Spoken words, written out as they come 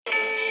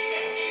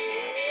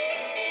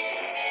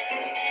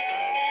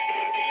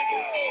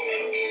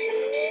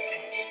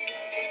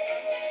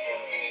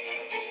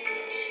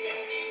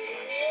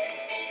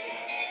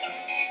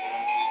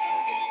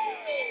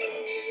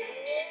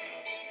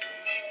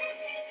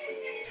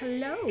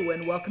Hello,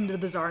 and welcome to the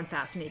Bizarre and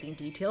Fascinating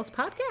Details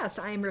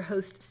podcast. I am your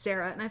host,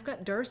 Sarah, and I've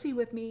got Darcy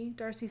with me.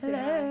 Darcy, say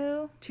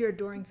hello. hi to your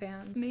adoring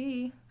fans. It's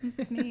me.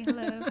 It's me.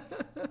 Hello.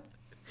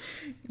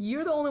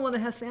 You're the only one that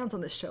has fans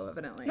on this show,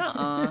 evidently.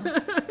 Nuh-uh.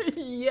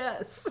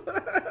 Yes.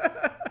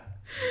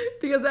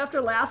 Because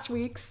after last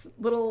week's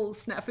little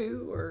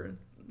snafu, or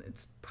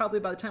it's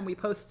probably by the time we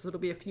post, so it'll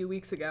be a few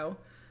weeks ago,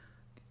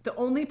 the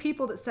only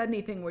people that said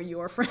anything were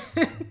your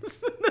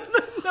friends.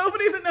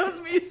 Nobody that knows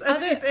me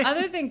said anything.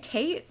 Other than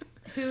Kate,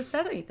 who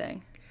said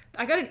anything?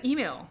 I got an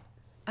email.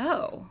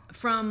 Oh.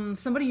 From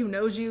somebody who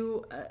knows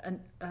you.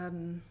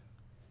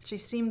 She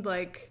seemed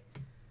like,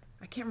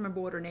 I can't remember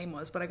what her name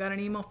was, but I got an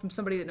email from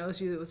somebody that knows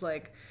you that was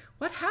like,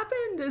 what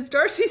happened? Is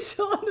Darcy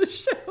still on the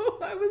show?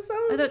 I was so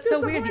Oh, that's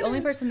so weird. The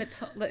only person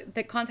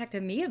that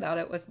contacted me about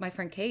it was my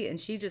friend Kate, and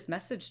she just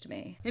messaged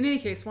me. In any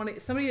case,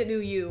 somebody that knew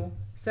you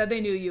said they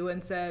knew you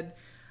and said,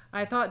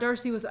 I thought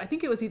Darcy was, I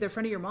think it was either a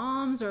friend of your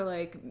mom's or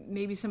like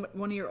maybe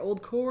one of your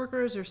old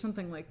coworkers or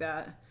something like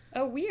that.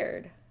 Oh,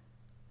 weird.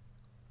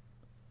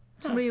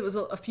 Somebody that was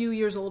a few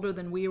years older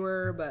than we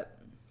were, but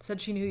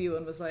said she knew you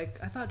and was like,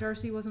 I thought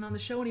Darcy wasn't on the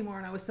show anymore,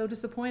 and I was so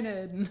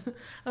disappointed. And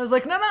I was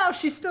like, no,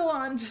 she's still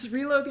on. Just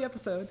reload the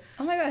episode.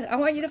 Oh my god, I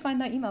want you to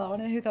find that email. I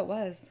want to know who that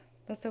was.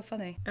 That's so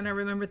funny. And I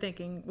remember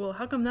thinking, well,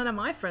 how come none of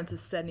my friends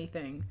has said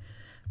anything?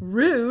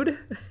 Rude.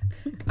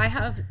 I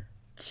have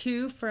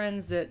two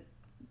friends that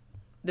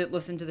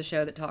listen to the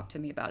show that talk to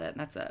me about it, and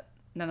that's it.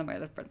 None of my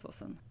other friends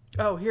listen.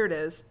 Oh, here it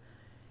is.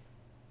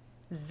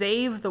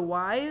 Zave the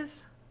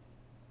Wise,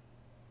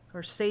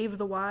 or Save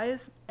the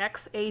Wise,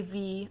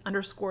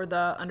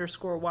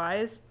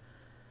 XAV_the_wise,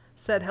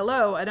 said,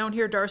 hello, I don't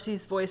hear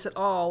Darcy's voice at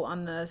all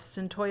on the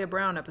Centoya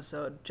Brown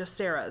episode, just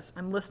Sarah's.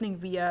 I'm listening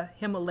via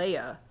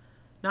Himalaya.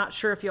 Not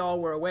sure if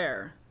y'all were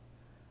aware.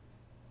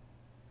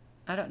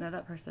 I don't know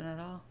that person at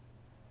all.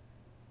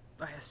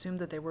 I assumed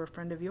that they were a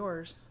friend of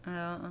yours.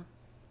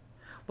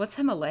 What's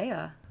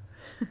Himalaya?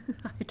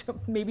 I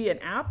don't, maybe an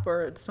app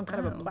or some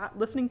kind of a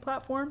listening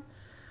platform.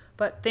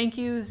 But thank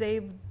you,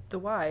 Zave the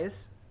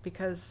Wise,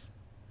 because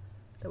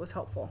that was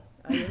helpful.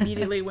 I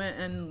immediately went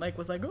and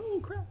was like, oh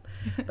crap.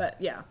 But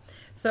yeah,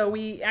 so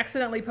we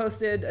accidentally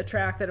posted a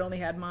track that only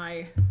had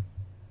my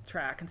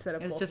track instead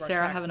of both. It was just of our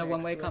Sarah tracks having a mixed,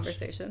 one-way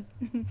conversation.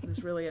 It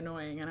was really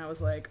annoying, and I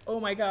was like, oh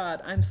my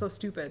god, I'm so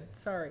stupid.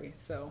 Sorry.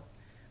 So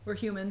we're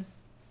human.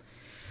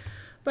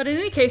 But in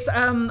any case,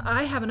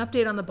 I have an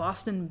update on the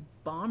Boston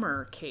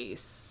bomber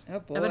case.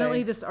 Oh boy.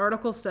 Evidently, this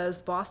article says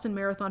Boston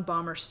Marathon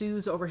bomber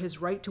sues over his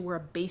right to wear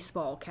a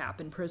baseball cap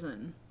in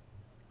prison.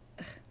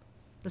 Ugh.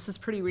 This is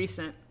pretty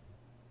recent.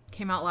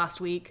 Came out last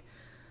week.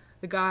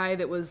 The guy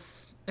that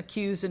was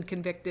accused and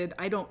convicted,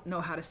 I don't know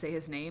how to say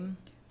his name.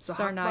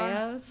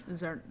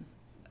 Tsarnaev?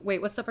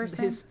 Wait, what's the first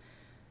name?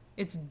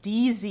 It's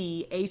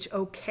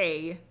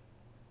DZHOKHAR.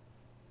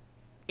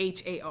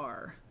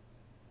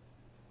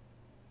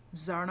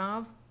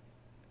 Zarnov?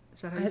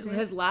 Is that how you say it?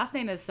 His last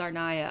name is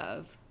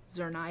Tsarnaev.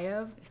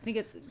 Tsarnaev? I think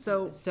it's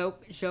Zokar.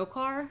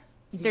 Zokar?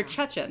 They're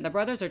Chechen. The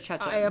brothers are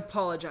Chechen. I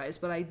apologize,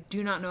 but I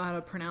do not know how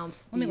to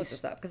pronounce these. Let me look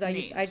this up, because I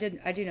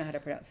do know how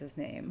to pronounce his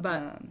name.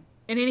 But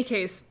in any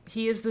case,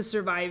 he is the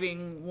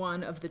surviving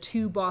one of the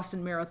two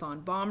Boston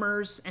Marathon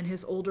bombers, and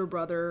his older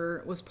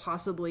brother was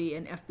possibly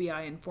an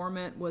FBI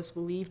informant, was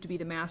believed to be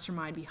the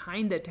mastermind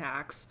behind the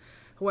attacks.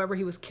 However,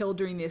 he was killed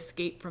during the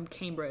escape from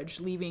Cambridge,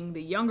 leaving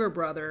the younger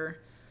brother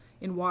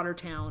in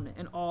Watertown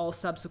and all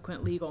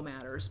subsequent legal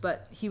matters.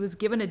 But he was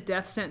given a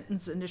death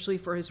sentence initially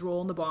for his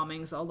role in the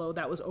bombings, although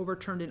that was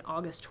overturned in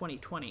August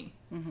 2020.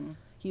 Mm-hmm.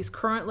 He's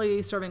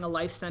currently serving a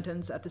life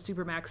sentence at the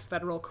Supermax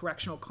Federal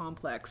Correctional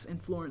Complex in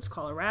Florence,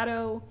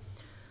 Colorado.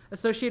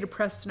 Associated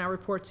Press now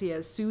reports he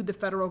has sued the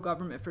federal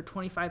government for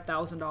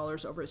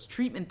 $25,000 over his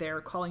treatment there,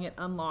 calling it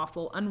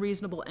unlawful,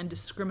 unreasonable, and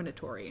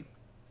discriminatory.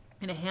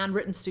 In a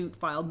handwritten suit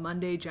filed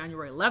Monday,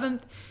 January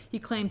 11th, he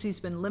claims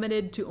he's been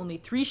limited to only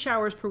 3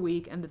 showers per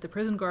week and that the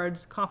prison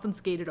guards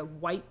confiscated a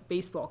white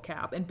baseball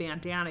cap and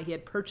bandana he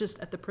had purchased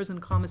at the prison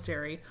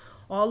commissary,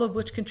 all of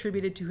which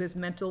contributed to his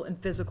mental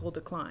and physical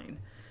decline.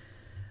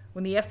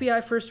 When the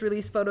FBI first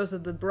released photos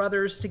of the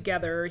brothers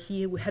together,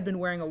 he had been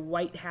wearing a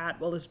white hat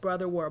while his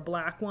brother wore a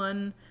black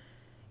one.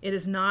 It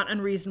is not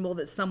unreasonable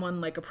that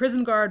someone like a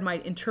prison guard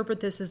might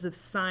interpret this as a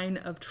sign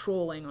of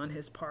trolling on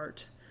his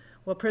part.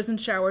 While prison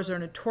showers are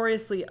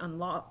notoriously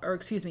awful,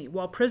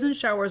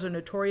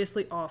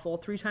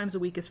 3 times a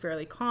week is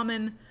fairly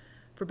common,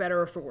 for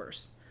better or for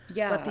worse.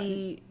 Yeah, but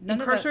the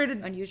none of that's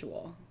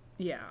unusual.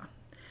 Yeah.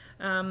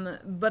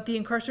 But the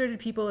incarcerated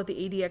people at the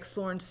ADX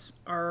Florence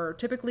are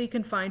typically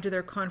confined to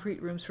their concrete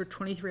rooms for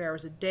 23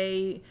 hours a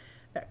day.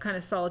 That kind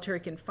of solitary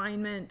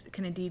confinement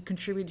can indeed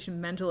contribute to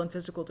mental and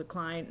physical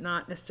decline,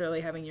 not necessarily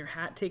having your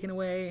hat taken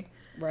away.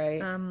 Right.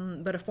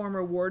 But a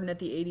former warden at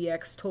the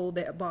ADX told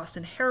the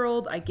Boston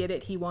Herald, I get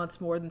it, he wants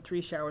more than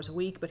 3 showers a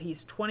week, but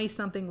he's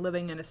 20-something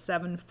living in a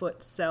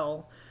 7-foot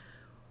cell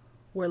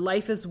where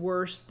life is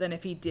worse than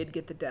if he did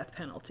get the death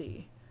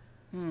penalty.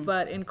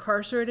 But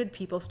incarcerated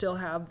people still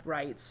have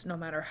rights, no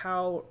matter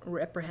how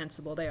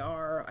reprehensible they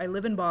are. I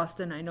live in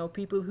Boston. I know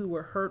people who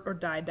were hurt or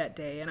died that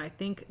day, and I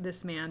think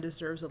this man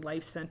deserves a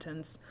life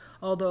sentence,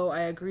 although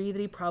I agree that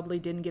he probably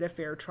didn't get a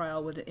fair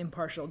trial with an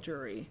impartial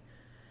jury.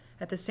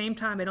 At the same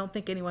time, I don't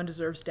think anyone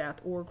deserves death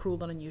or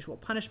cruel and unusual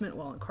punishment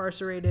while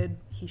incarcerated.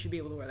 He should be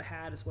able to wear the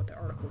hat, is what the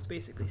article is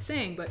basically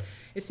saying. But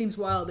it seems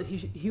wild that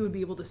he would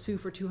be able to sue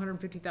for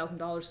 $250,000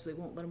 because they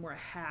won't let him wear a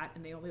hat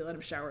and they only let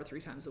him shower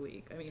 3 times a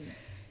week. I mean...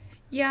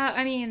 Yeah,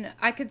 I mean,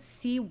 I could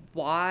see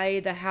why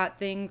the hat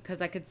thing, because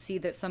I could see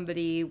that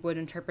somebody would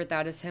interpret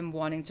that as him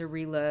wanting to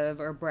relive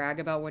or brag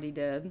about what he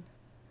did.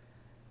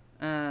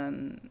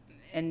 And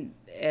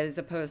as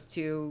opposed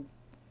to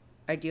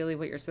ideally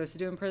what you're supposed to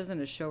do in prison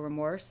is show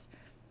remorse.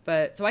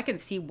 But so I can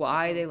see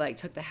why they like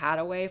took the hat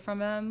away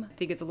from him. I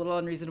think it's a little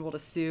unreasonable to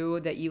sue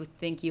that you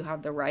think you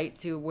have the right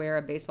to wear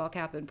a baseball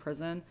cap in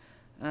prison.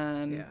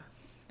 Yeah.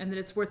 And that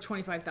it's worth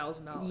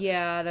 $25,000.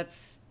 Yeah,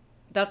 that's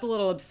a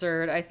little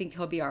absurd. I think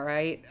he'll be all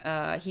right.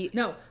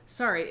 No,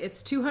 sorry,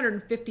 it's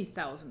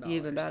 $250,000.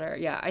 Even better.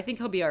 Yeah, I think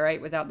he'll be all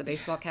right without the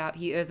baseball cap.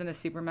 He is in a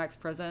supermax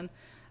prison,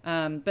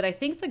 but I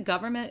think the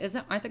government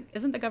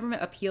isn't the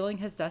government appealing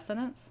his death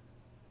sentence?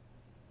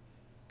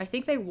 I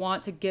think they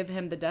want to give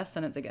him the death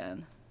sentence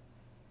again.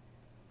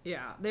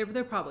 Yeah, they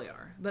probably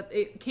are. But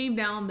it came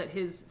down that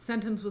his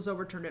sentence was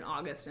overturned in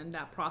August, and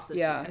that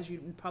process, as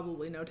you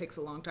probably know, takes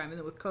a long time. And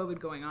then with COVID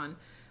going on,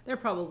 they're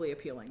probably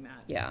appealing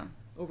that. Yeah.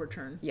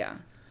 Overturn. Yeah.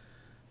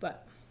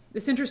 But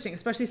it's interesting,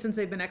 especially since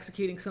they've been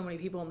executing so many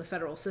people in the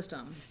federal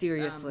system.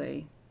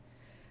 Seriously.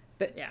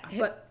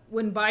 But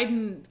when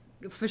Biden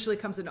officially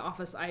comes into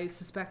office, I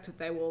suspect that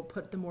they will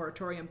put the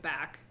moratorium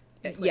back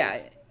in place. Yeah.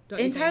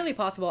 Entirely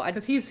possible.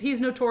 Because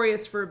he's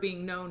notorious for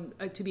being known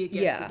to be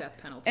against the death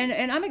penalty.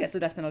 And I'm against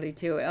the death penalty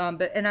too.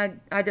 But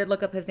I did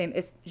look up his name.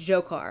 It's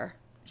Dzhokhar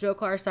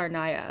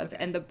Tsarnaev. Okay.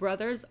 And the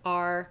brothers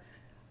are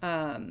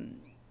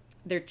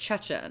they're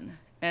Chechen.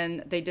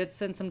 And they did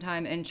spend some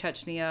time in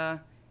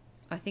Chechnya,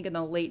 I think in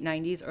the late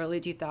 90s,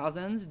 early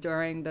 2000s,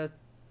 during the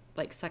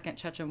Second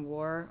Chechen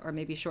War, or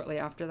maybe shortly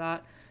after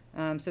that.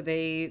 So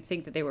they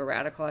think that they were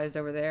radicalized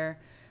over there.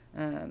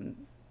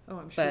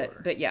 I'm sure.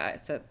 But yeah,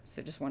 so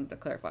just wanted to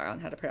clarify on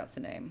how to pronounce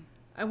the name.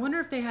 I wonder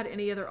if they had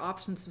any other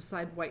options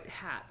beside white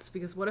hats,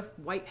 because what if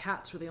white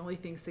hats were the only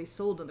things they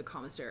sold in the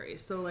commissary?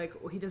 So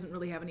he doesn't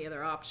really have any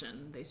other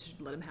option. They should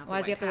let him have the white hat. Why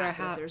does he have to wear a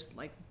hat? There's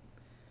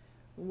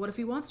what if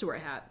he wants to wear a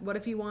hat? What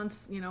if he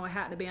wants, a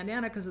hat and a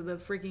bandana because of the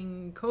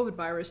freaking COVID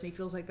virus, and he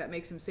feels like that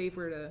makes him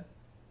safer to...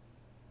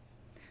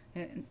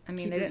 I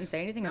mean, they didn't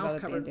say anything about a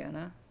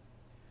bandana.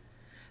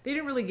 They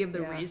didn't really give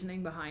the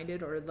reasoning behind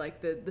it or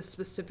the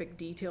specific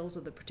details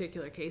of the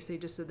particular case. They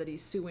just said that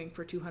he's suing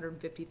for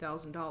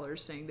 $250,000,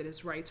 saying that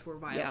his rights were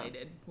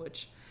violated. Yeah.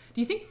 Which,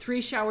 do you think 3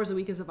 showers a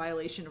week is a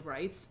violation of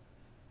rights?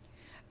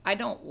 I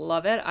don't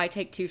love it. I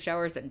take 2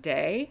 showers a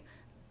day,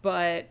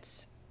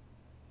 but...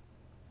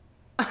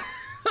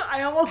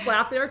 I almost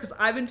laughed there because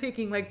I've been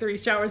taking 3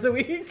 showers a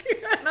week,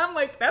 and I'm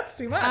like, that's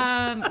too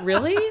much.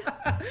 Really?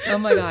 Oh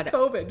my God. Since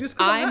COVID, just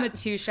I'm a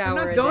 2 shower a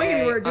day. I'm not going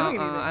anywhere doing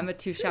anything. I'm a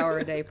 2 shower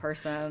a day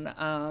person.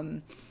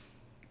 And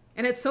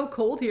it's so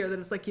cold here that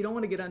it's you don't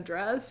want to get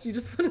undressed. You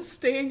just want to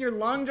stay in your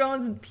long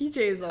johns and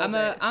PJs all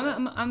day.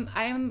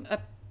 I'm a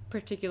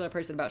particular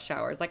person about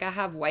showers. I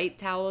have white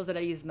towels that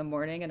I use in the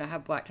morning, and I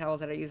have black towels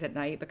that I use at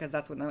night because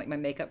that's when my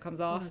makeup comes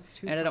off, and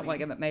funny. I don't want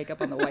to get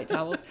makeup on the white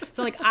towels.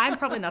 So I'm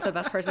probably not the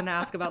best person to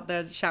ask about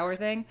the shower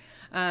thing,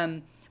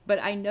 but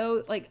I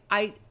know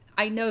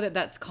I know that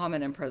that's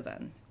common in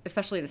prison,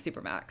 especially in a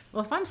supermax.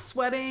 Well, if I'm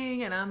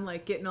sweating and I'm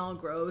getting all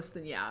gross,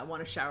 then yeah, I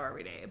want to shower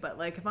every day. But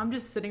if I'm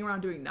just sitting around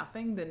doing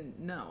nothing, then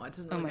no, it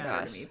doesn't really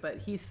matter to me. But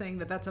he's saying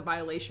that that's a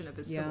violation of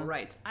his civil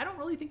rights. I don't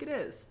really think it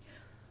is.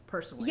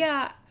 Personally.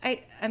 Yeah,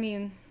 I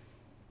mean...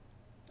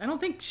 I don't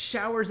think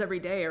showers every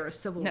day are a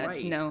civil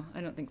right. No,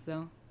 I don't think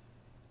so.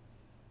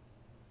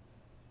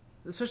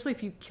 Especially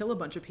if you kill a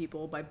bunch of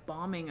people by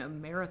bombing a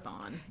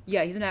marathon.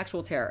 Yeah, he's an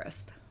actual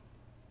terrorist.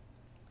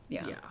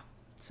 Yeah. Yeah,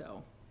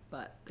 so...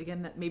 But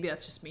again, maybe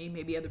that's just me.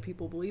 Maybe other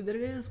people believe that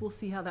it is. We'll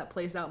see how that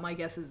plays out. My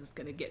guess is it's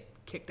going to get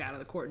kicked out of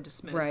the court and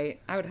dismissed. Right.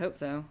 I would hope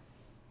so.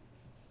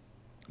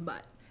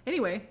 But...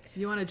 Anyway,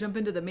 you want to jump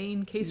into the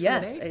main case for the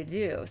day? Yes, I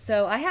do.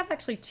 So I have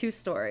actually 2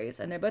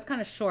 stories, and they're both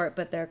kind of short,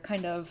 but they're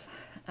kind of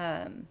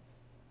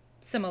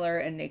similar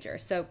in nature.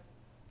 So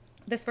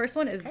this first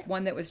one is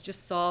one that was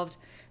just solved.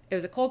 It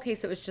was a cold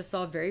case that was just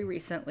solved very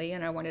recently,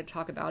 and I wanted to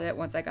talk about it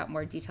once I got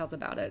more details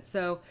about it.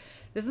 So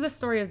this is the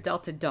story of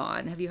Delta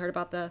Dawn. Have you heard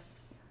about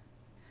this?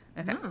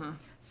 Okay. No.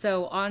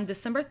 So on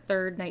December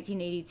 3rd,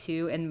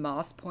 1982, in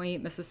Moss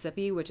Point,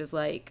 Mississippi, which is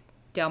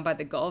down by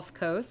the Gulf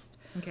Coast.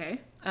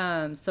 Okay.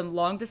 Some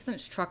long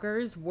distance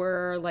truckers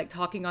were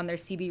talking on their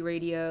CB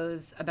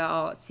radios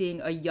about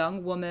seeing a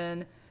young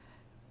woman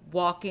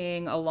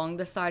walking along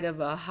the side of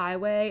a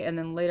highway and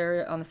then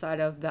later on the side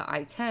of the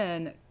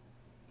I-10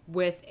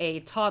 with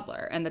a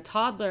toddler. And the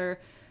toddler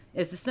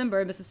is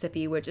December,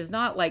 Mississippi, which is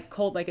not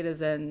cold like it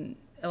is in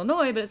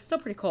Illinois, but it's still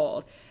pretty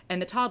cold.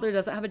 And the toddler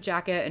doesn't have a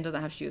jacket and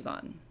doesn't have shoes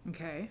on.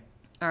 Okay.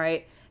 All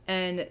right.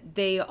 And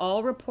they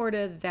all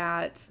reported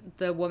that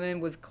the woman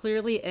was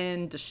clearly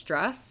in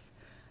distress,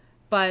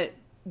 but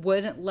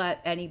wouldn't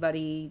let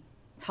anybody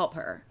help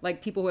her.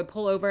 Like, people would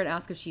pull over and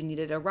ask if she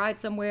needed a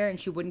ride somewhere, and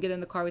she wouldn't get in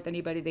the car with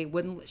anybody.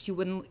 She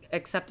wouldn't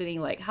accept any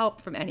like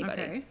help from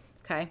anybody. Okay.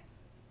 Okay.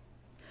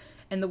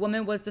 And the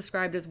woman was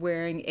described as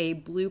wearing a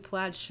blue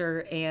plaid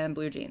shirt and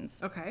blue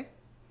jeans. Okay.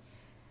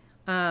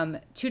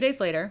 2 days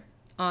later,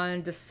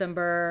 on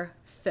December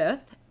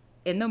 5th,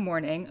 in the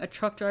morning, a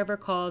truck driver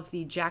calls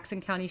the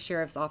Jackson County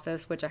Sheriff's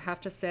Office, which I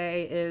have to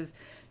say is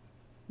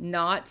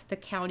not the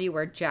county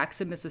where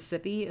Jackson,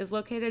 Mississippi is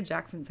located.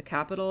 Jackson's the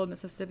capital of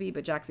Mississippi,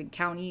 but Jackson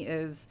County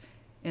is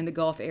in the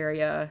Gulf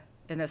area,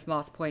 in this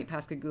Moss Point,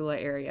 Pascagoula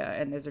area,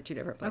 and those are two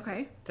different places.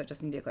 Okay. So I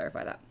just need to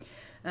clarify that.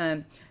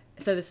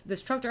 So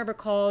this truck driver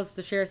calls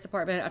the sheriff's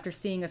department after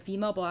seeing a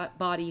female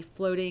body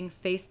floating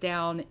face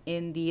down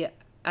in the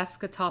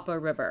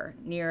Escatawpa River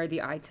near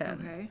the I-10.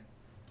 Okay.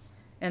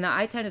 And the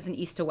I-10 is an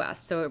east to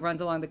west, so it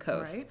runs along the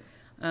coast.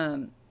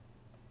 Right.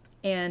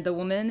 And the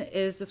woman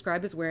is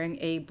described as wearing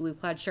a blue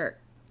plaid shirt.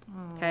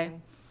 Oh. Okay.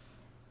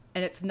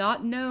 And it's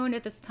not known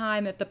at this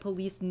time if the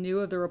police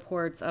knew of the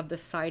reports of the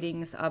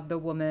sightings of the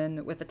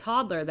woman with the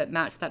toddler that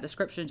matched that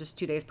description just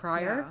 2 days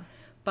prior. Yeah.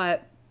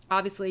 But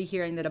obviously,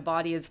 hearing that a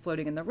body is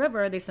floating in the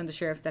river, they send a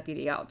sheriff's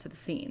deputy out to the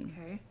scene.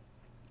 Okay.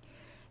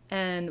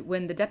 And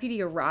when the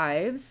deputy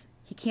arrives,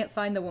 he can't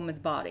find the woman's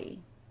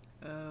body.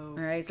 Oh. All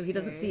right, so he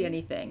doesn't see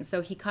anything.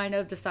 So he kind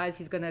of decides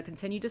he's going to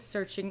continue to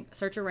search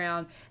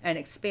around and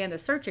expand the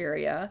search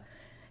area.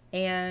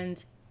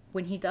 And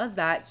when he does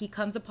that, he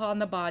comes upon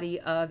the body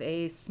of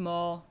a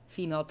small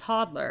female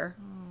toddler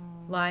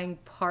lying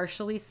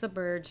partially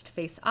submerged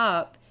face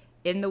up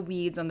in the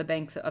weeds on the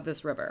banks of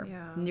this river,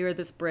 near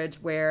this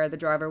bridge where the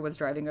driver was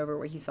driving over,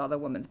 where he saw the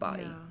woman's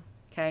body.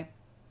 Okay.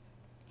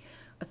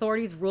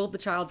 Authorities ruled the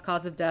child's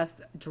cause of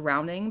death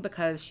drowning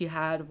because she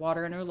had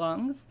water in her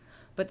lungs,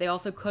 but they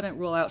also couldn't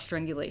rule out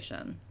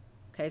strangulation.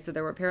 Okay, so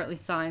there were apparently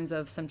signs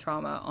of some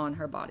trauma on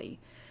her body.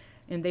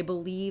 And they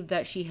believed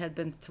that she had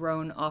been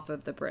thrown off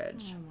of the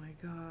bridge. Oh my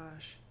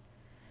gosh.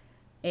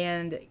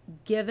 And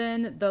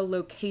given the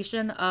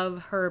location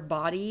of her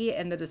body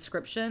and the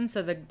description,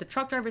 so the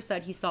truck driver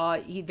said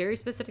he very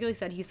specifically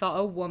said he saw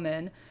a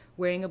woman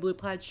wearing a blue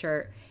plaid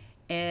shirt,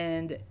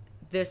 and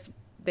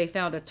they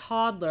found a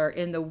toddler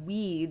in the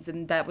weeds,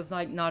 and that was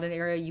not an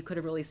area you could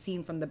have really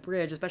seen from the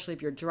bridge, especially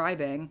if you're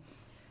driving.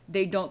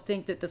 They don't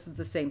think that this is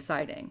the same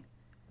sighting.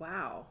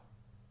 Wow.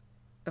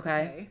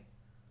 Okay.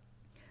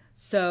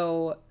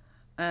 So,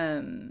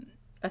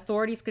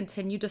 authorities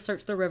continued to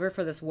search the river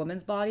for this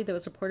woman's body that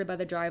was reported by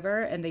the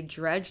driver, and they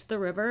dredged the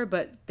river,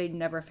 but they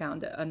never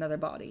found another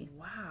body.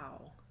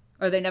 Wow.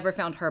 Or they never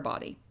found her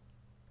body.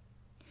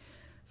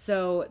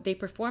 So they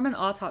performed an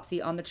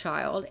autopsy on the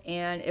child,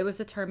 and it was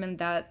determined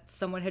that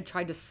someone had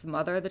tried to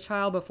smother the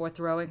child before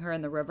throwing her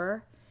in the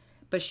river,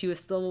 but she was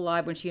still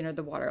alive when she entered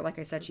the water. Like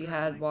I said, she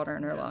had water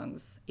in her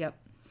lungs. Yep.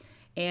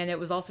 And it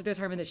was also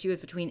determined that she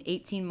was between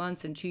 18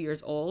 months and 2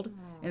 years old. Aww.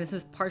 And this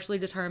is partially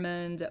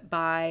determined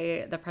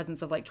by the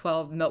presence of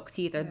 12 milk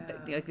teeth, or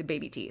the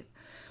baby teeth.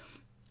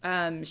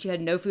 She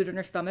had no food in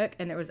her stomach,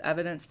 and there was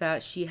evidence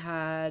that she was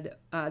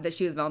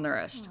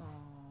malnourished. Aww.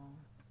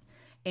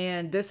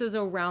 And this is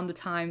around the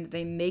time that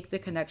they make the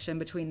connection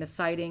between the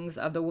sightings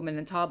of the woman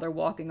and toddler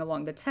walking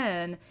along the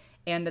 10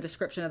 and the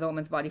description of the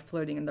woman's body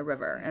floating in the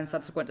river and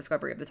subsequent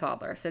discovery of the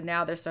toddler. So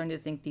now they're starting to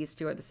think these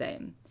two are the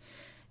same.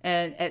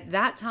 And at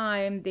that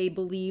time, they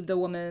believe the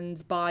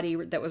woman's body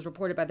that was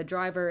reported by the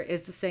driver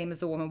is the same as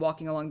the woman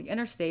walking along the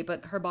interstate,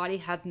 but her body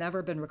has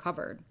never been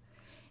recovered.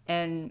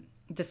 And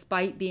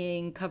despite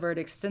being covered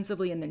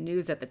extensively in the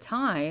news at the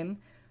time,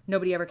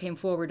 nobody ever came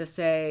forward to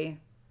say,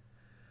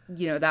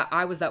 that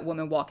I was that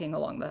woman walking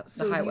along the highway.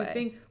 So do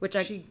you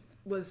think she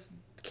was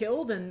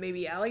killed and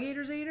maybe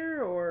alligators ate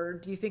her, or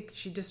do you think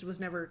she just was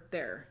never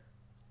there?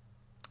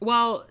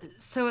 Well,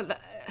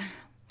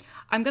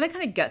 I'm going to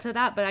kind of get to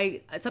that,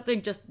 but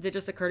something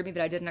just occurred to me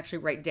that I didn't actually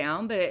write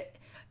down, but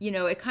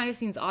it kind of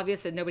seems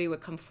obvious that nobody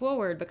would come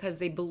forward because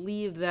they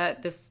believe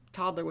that this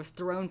toddler was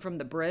thrown from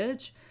the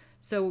bridge.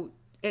 So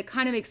it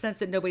kind of makes sense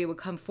that nobody would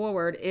come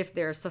forward if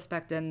they're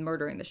suspect in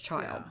murdering this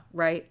child,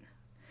 right?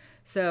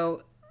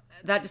 So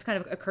that just kind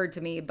of occurred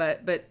to me,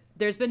 but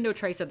there's been no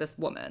trace of this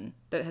woman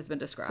that has been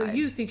described. So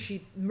you think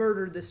she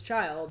murdered this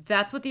child?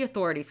 That's what the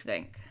authorities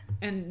think.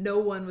 And no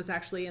one was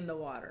actually in the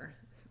water?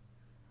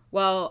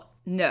 Well,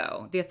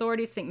 no. The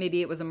authorities think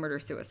maybe it was a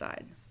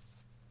murder-suicide.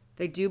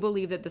 They do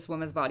believe that this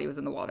woman's body was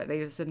in the water. They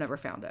just have never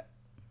found it.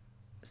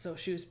 So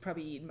she was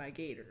probably eaten by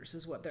gators,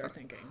 is what they're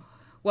thinking.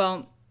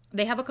 Well,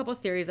 they have a couple of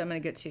theories I'm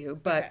going to get to,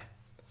 but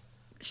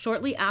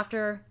shortly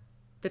after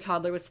the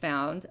toddler was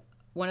found,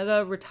 one of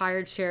the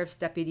retired sheriff's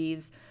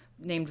deputies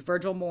named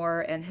Virgil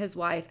Moore and his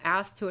wife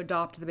asked to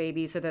adopt the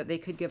baby so that they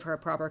could give her a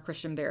proper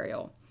Christian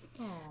burial,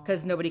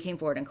 because nobody came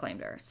forward and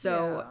claimed her.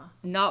 So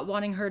not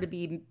wanting her to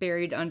be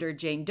buried under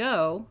Jane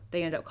Doe,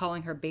 they ended up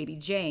calling her Baby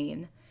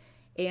Jane.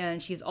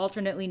 And she's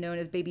alternately known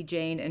as Baby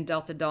Jane and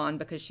Delta Dawn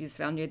because she's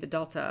found near the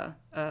delta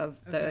of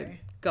the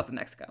Gulf of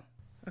Mexico.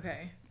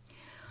 Okay.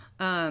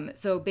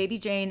 So Baby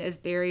Jane is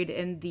buried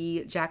in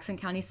the Jackson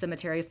County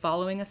Cemetery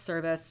following a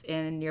service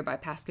in nearby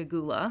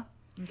Pascagoula.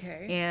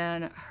 Okay.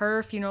 And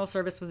her funeral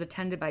service was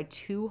attended by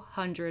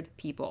 200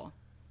 people.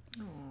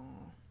 Aww.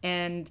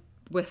 And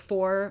with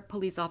 4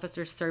 police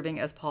officers serving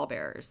as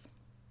pallbearers.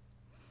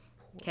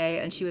 Okay,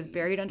 and she was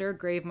buried under a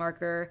grave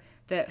marker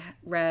that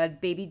read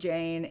Baby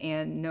Jane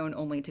and known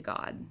only to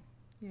God.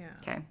 Yeah.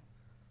 Okay.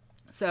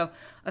 So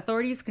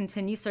authorities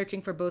continue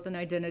searching for both an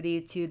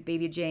identity to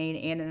Baby Jane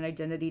and an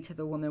identity to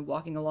the woman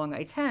walking along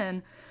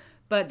I-10,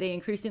 but they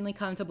increasingly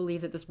come to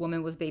believe that this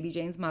woman was Baby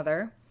Jane's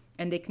mother,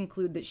 and they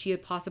conclude that she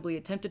had possibly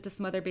attempted to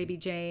smother Baby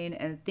Jane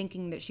and,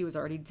 thinking that she was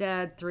already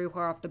dead, threw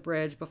her off the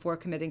bridge before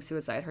committing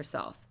suicide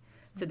herself.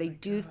 So they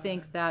do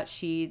think that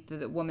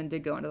the woman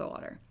did go into the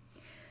water.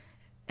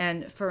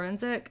 And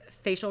forensic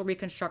facial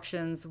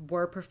reconstructions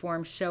were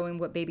performed showing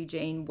what Baby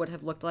Jane would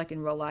have looked like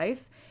in real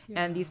life.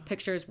 Yeah. And these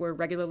pictures were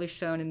regularly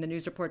shown in the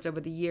news reports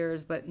over the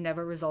years, but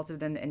never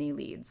resulted in any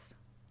leads.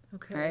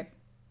 Okay. All right.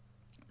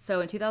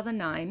 So in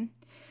 2009,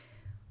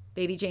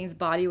 Baby Jane's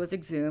body was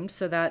exhumed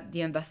so that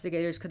the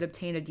investigators could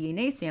obtain a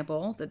DNA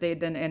sample that they'd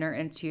then enter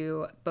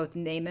into both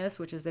NamUs,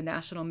 which is the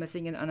National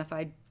Missing and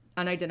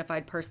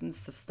Unidentified Persons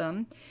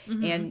System,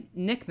 and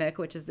NCMEC,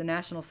 which is the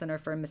National Center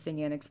for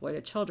Missing and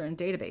Exploited Children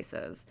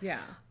databases.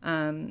 Yeah.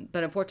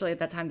 But unfortunately, at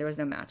that time, there was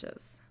no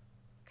matches.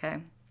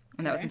 Okay?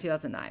 And that was in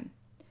 2009.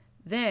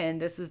 Then,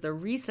 this is the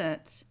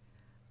recent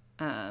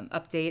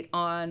update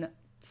on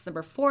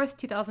December 4th,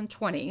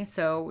 2020,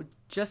 so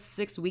just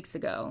 6 weeks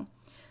ago.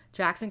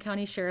 Jackson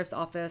County Sheriff's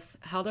Office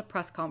held a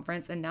press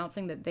conference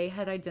announcing that they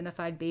had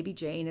identified Baby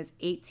Jane as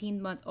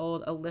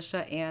 18-month-old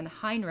Alicia Ann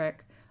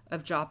Heinrich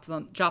of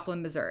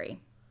Joplin, Missouri.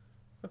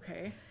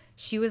 Okay.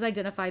 She was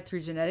identified through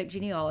genetic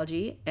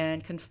genealogy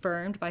and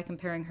confirmed by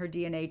comparing her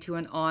DNA to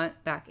an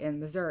aunt back in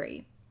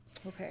Missouri.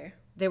 Okay.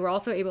 They were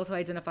also able to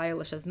identify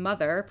Alicia's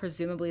mother,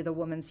 presumably the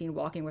woman seen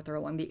walking with her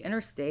along the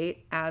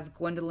interstate, as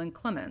Gwendolyn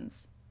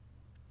Clemens.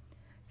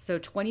 So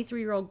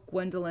 23-year-old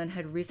Gwendolyn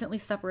had recently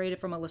separated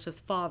from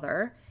Alicia's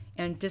father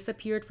and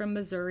disappeared from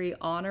Missouri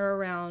on or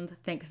around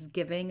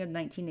Thanksgiving of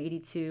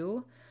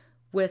 1982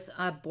 with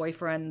a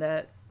boyfriend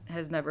that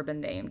has never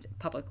been named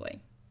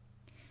publicly.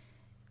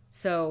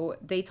 So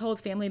they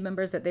told family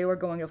members that they were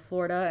going to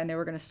Florida and they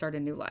were going to start a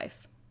new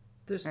life.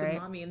 There's the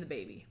mommy and the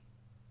baby.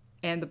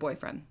 And the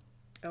boyfriend.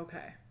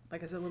 Okay.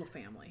 Like as a little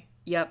family.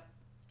 Yep.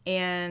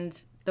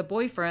 And the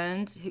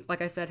boyfriend,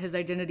 like I said, his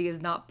identity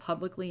is not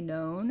publicly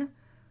known,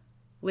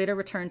 later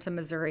returned to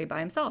Missouri by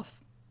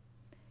himself.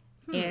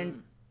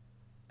 And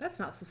that's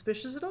not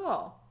suspicious at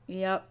all.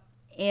 Yep.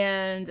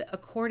 And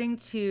according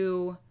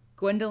to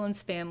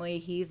Gwendolyn's family,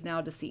 he's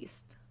now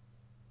deceased.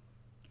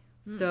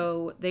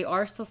 So they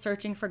are still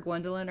searching for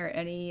Gwendolyn or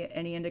any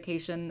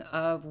indication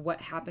of what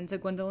happened to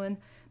Gwendolyn,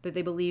 but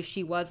they believe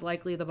she was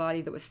likely the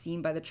body that was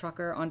seen by the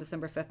trucker on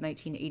December 5th,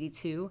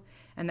 1982,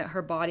 and that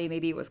her body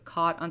maybe was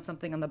caught on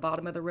something on the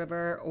bottom of the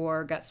river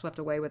or got swept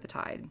away with the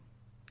tide.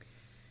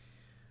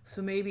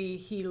 So maybe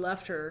he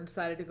left her and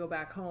decided to go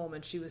back home,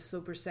 and she was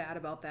super sad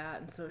about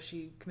that, and so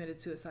she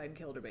committed suicide and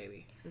killed her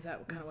baby. Is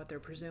that kind of what they're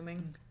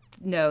presuming?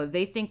 No,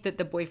 they think that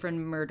the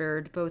boyfriend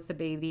murdered both the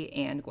baby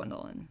and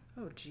Gwendolyn.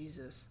 Oh,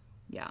 Jesus.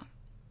 Yeah.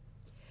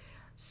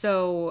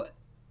 So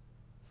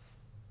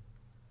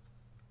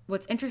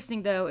what's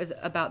interesting, though, is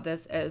about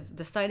this is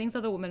the sightings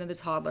of the woman and the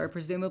toddler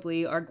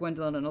presumably are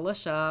Gwendolyn and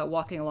Alicia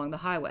walking along the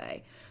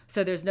highway.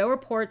 So there's no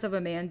reports of a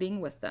man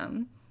being with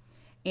them.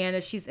 And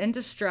if she's in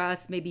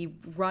distress, maybe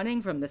running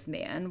from this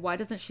man, why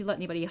doesn't she let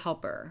anybody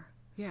help her?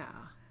 Yeah.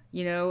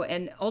 You know,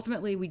 and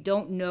ultimately we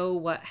don't know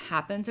what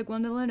happened to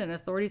Gwendolyn, and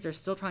authorities are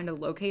still trying to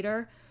locate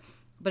her.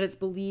 But it's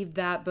believed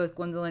that both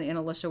Gwendolyn and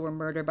Alicia were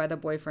murdered by the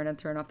boyfriend and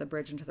thrown off the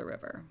bridge into the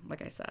river,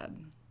 like I said.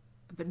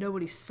 But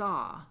nobody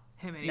saw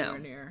him anywhere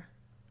near.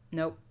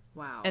 Nope.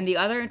 Wow. And the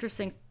other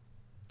interesting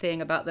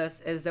thing about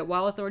this is that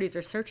while authorities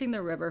are searching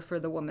the river for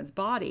the woman's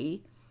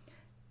body,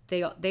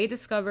 they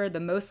discovered the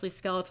mostly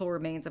skeletal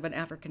remains of an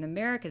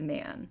African-American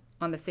man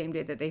on the same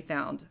day that they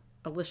found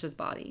Alicia's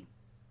body.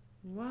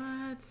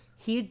 What?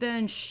 He'd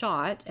been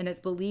shot, and it's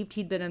believed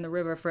he'd been in the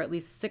river for at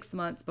least 6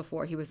 months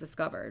before he was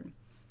discovered.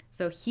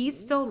 So he's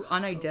still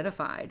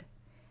unidentified,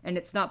 and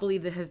it's not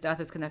believed that his death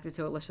is connected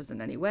to Alicia's in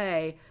any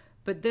way.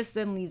 But this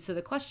then leads to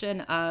the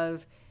question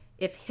of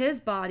if his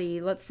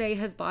body, let's say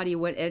his body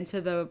went into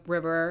the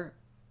river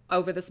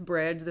over this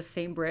bridge, the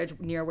same bridge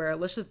near where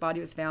Alicia's body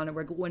was found and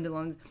where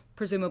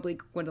presumably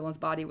Gwendolyn's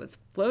body was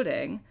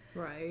floating.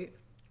 Right.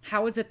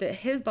 How is it that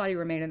his body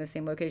remained in the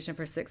same location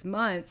for 6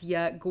 months,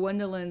 yet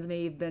Gwendolyn's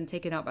may have been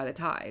taken out by the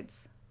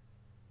tides?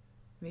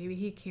 Maybe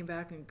he came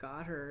back and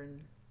got her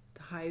and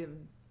to hide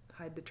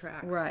the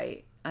tracks.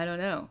 Right. I don't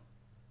know.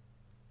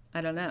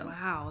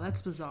 Wow,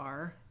 that's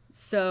bizarre.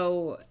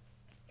 So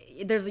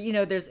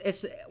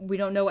we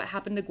don't know what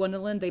happened to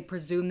Gwendolyn. They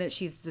presume that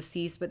she's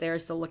deceased, but they're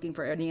still looking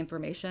for any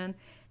information.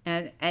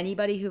 And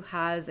anybody who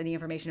has any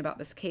information about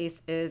this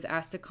case is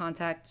asked to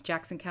contact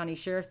Jackson County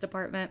Sheriff's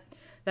Department.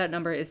 That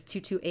number is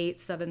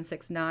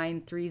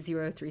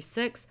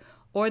 228-769-3036.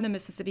 or the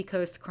Mississippi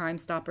Coast Crime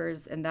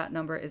Stoppers, and that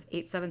number is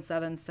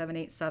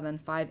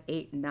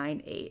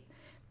 877-787-5898.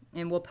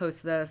 And we'll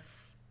post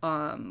this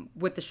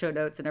with the show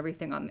notes and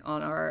everything on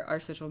our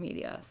social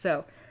media.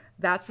 So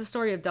that's the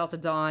story of Delta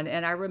Dawn.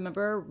 And I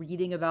remember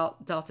reading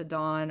about Delta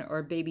Dawn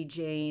or Baby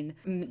Jane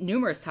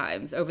numerous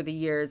times over the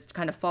years,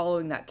 kind of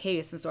following that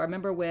case. And so I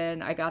remember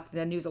when I got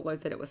the news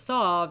alert that it was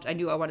solved, I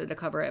knew I wanted to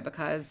cover it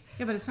because...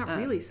 Yeah, but it's not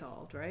really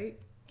solved, right?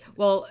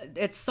 Well,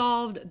 it's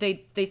solved.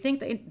 They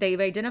think they've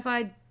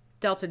identified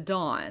Delta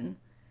Dawn,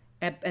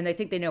 and they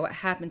think they know what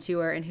happened to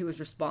her and who was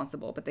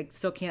responsible, but they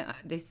still can't.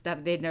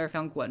 They've never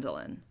found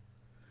Gwendolyn.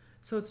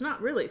 So it's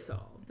not really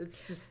solved.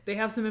 It's just they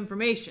have some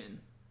information.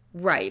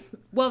 Right.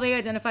 Well, they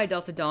identified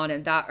Delta Dawn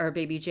and that, or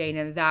Baby Jane,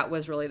 and that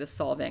was really the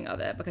solving of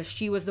it because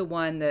she was the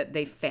one that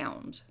they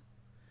found.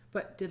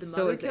 But did the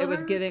mother kill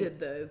her? Giving, did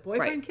the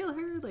boyfriend kill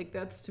her? Like,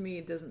 that's, to me,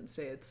 it doesn't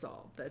say it's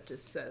solved. That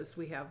just says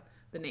we have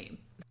the name.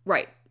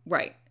 Right.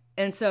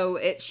 And so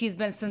she's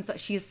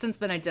since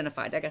been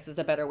identified, I guess is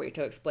a better way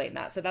to explain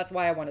that. So that's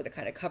why I wanted to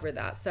kind of cover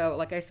that. So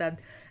like I said,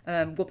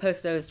 we'll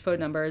post those phone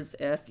numbers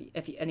if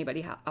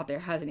anybody out there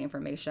has any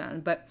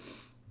information. But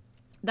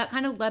that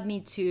kind of led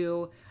me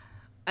to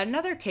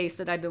another case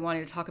that I've been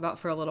wanting to talk about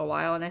for a little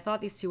while. And I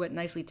thought these two went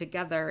nicely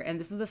together. And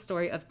this is the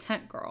story of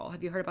Tent Girl.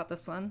 Have you heard about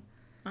this one?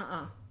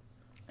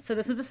 So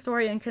this is a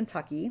story in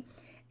Kentucky.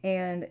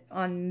 And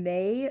on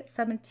May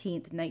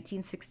 17th,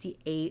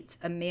 1968,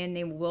 a man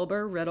named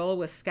Wilbur Riddle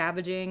was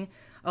scavenging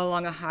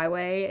along a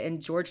highway in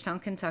Georgetown,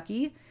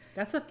 Kentucky.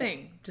 That's a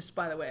thing, just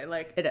by the way.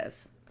 Like, it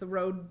is. The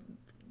road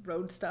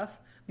stuff.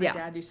 My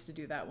dad used to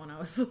do that when I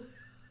was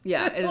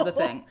Yeah, it is a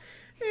thing.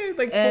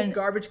 Like pulled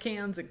garbage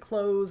cans and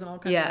clothes and all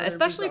kinds of other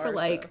especially for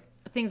like stuff.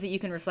 Things that you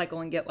can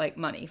recycle and get like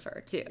money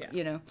for too,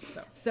 you know.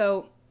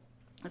 So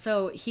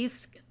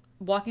he's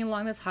walking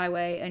along this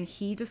highway and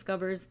he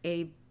discovers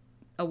a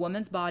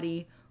woman's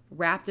body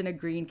wrapped in a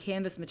green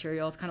canvas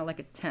material. It's kind of like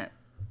a tent,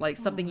 like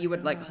something you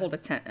would like hold a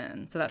tent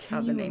in. So that's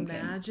how the name came. Can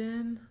you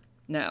imagine?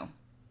 No.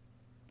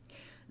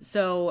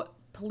 So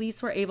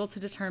police were able to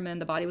determine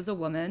the body was a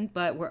woman,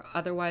 but were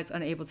otherwise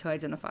unable to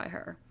identify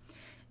her.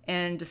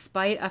 And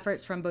despite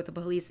efforts from both the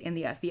police and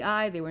the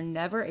FBI, they were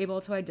never able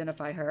to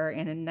identify her.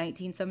 And in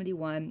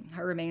 1971,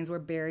 her remains were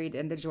buried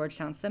in the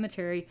Georgetown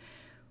Cemetery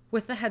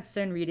with the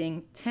headstone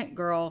reading, Tent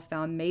Girl,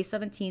 found May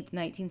 17th,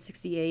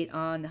 1968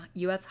 on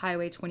U.S.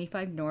 Highway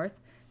 25 North,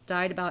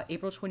 died about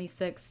April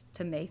 26th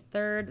to May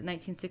 3rd,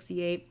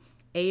 1968,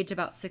 age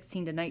about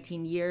 16 to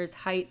 19 years,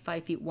 height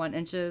 5 feet 1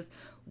 inches,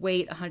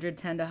 weight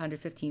 110 to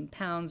 115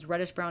 pounds,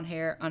 reddish brown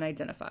hair,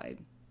 unidentified.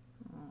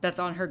 That's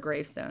on her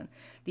gravestone.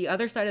 The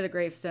other side of the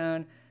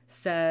gravestone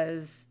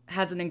has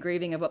an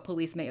engraving of what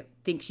police may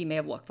think she may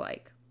have looked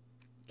like.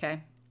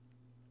 Okay?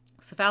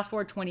 So fast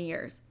forward 20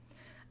 years.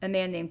 A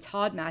man named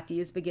Todd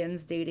Matthews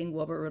begins dating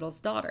Wilbur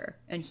Riddle's daughter,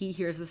 and he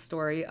hears the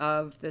story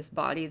of this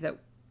body that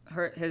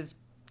his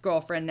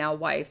girlfriend, now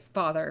wife's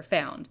father,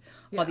 found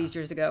all these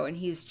years ago, and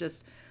he's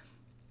just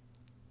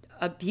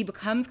he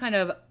becomes kind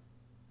of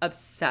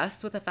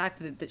obsessed with the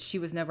fact that she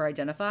was never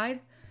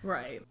identified.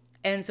 Right.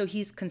 And so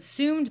he's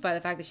consumed by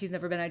the fact that she's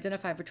never been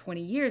identified for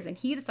 20 years, and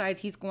he decides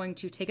he's going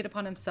to take it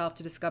upon himself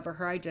to discover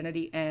her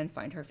identity and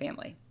find her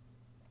family.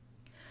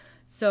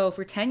 So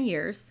for 10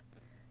 years,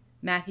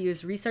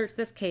 Matthews researched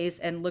this case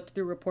and looked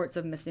through reports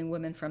of missing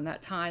women from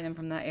that time and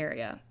from that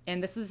area.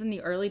 And this is in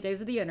the early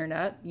days of the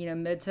internet,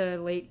 mid to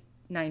late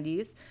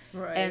 90s.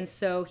 Right. And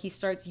so he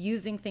starts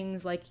using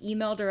things like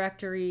email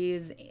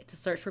directories to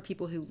search for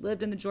people who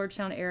lived in the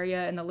Georgetown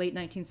area in the late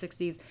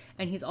 1960s.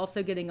 And he's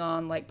also getting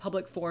on like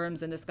public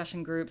forums and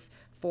discussion groups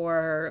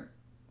for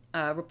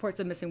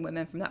reports of missing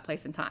women from that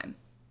place and time.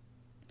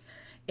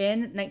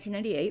 In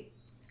 1998,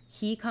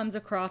 he comes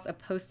across a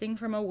posting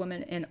from a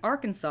woman in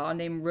Arkansas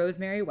named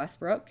Rosemary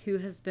Westbrook, who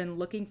has been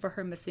looking for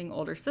her missing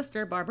older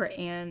sister, Barbara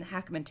Ann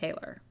Hackman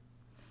Taylor.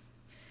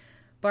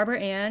 Barbara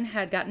Ann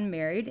had gotten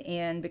married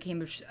and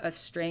became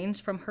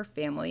estranged from her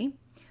family,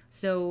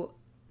 so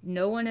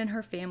no one in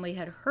her family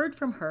had heard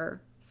from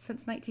her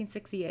since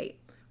 1968.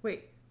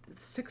 Wait,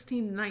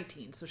 16,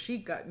 19, so she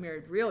got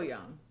married real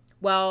young.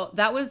 Well,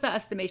 that was the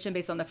estimation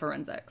based on the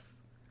forensics.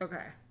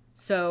 Okay.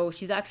 So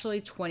she's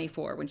actually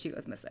 24 when she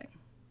goes missing.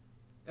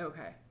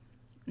 Okay.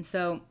 And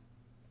so,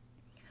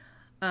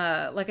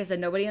 like I said,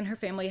 nobody in her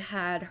family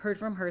had heard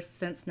from her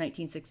since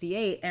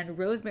 1968. And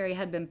Rosemary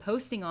had been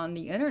posting on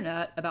the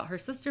internet about her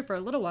sister for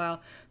a little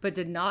while, but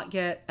did not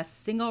get a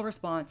single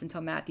response until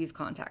Matthews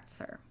contacts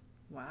her.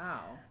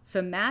 Wow.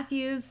 So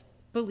Matthews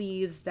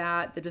believes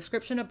that the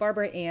description of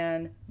Barbara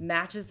Ann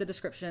matches the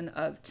description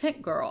of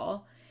Tent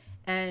Girl.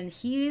 And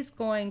he's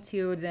going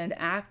to then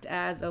act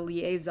as a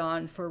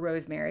liaison for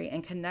Rosemary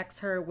and connects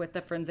her with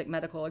the forensic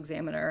medical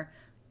examiner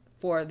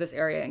for this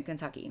area in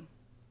Kentucky.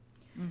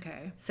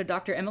 Okay. So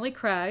Dr. Emily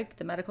Craig,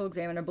 the medical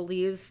examiner,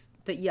 believes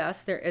that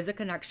yes, there is a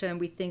connection.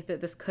 We think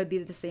that this could be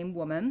the same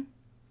woman.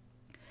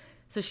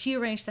 So she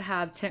arranged to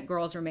have Tent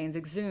Girl's remains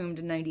exhumed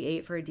in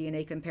 98 for a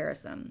DNA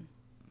comparison.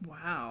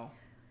 Wow.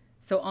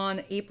 So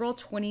on April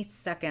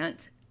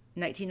 22nd,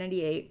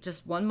 1998,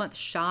 just 1 month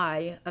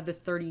shy of the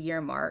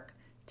 30-year mark,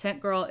 Tent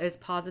Girl is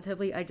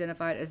positively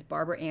identified as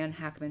Barbara Ann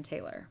Hackman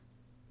Taylor.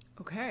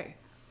 Okay.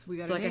 We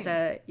got So like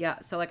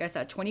I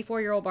said,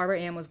 24-year-old Barbara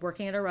Ann was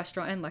working at a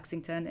restaurant in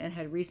Lexington and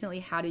had recently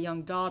had a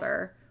young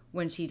daughter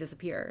when she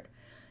disappeared.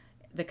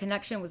 The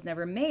connection was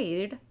never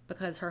made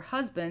because her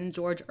husband,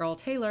 George Earl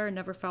Taylor,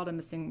 never filed a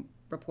missing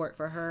report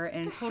for her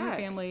and told her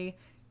family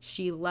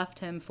she left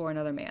him for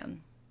another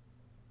man.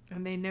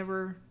 And they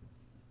never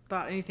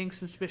thought anything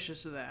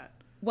suspicious of that.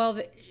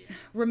 Well,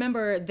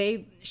 remember,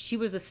 she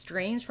was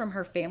estranged from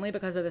her family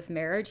because of this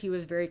marriage. He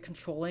was very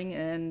controlling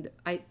and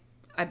I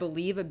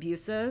believe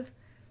abusive.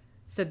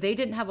 So they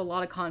didn't have a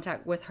lot of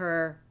contact with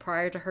her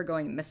prior to her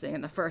going missing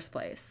in the first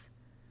place.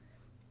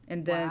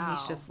 And then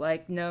he's just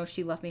like, no,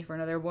 she left me for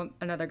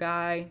another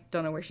guy.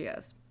 Don't know where she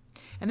is.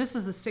 And this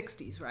is the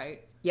 60s,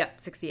 right?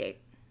 Yep, 68.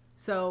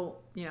 So,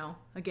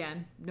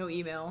 again, no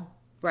email.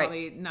 Right.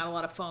 Probably not a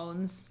lot of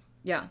phones.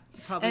 Yeah.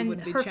 Probably and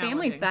wouldn't be her challenging.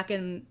 family's back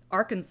in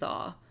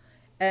Arkansas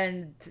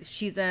and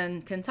she's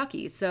in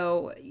Kentucky.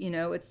 So,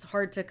 it's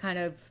hard to kind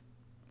of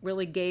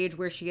really gauge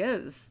where she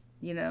is,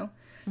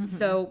 Mm-hmm.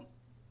 So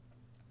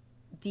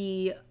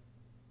the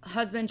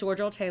husband, George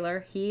Earl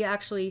Taylor, he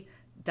actually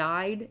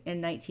died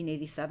in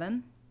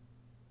 1987.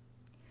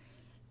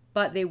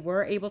 But they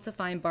were able to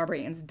find Barbara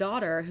Ann's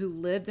daughter, who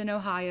lived in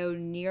Ohio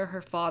near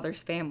her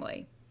father's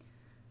family.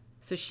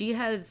 So she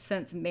had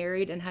since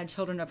married and had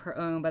children of her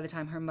own by the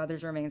time her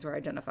mother's remains were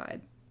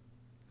identified.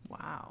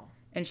 Wow.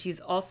 And she's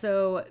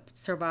also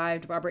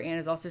survived, Barbara Ann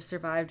is also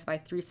survived by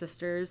 3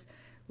 sisters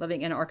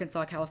living in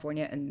Arkansas,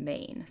 California, and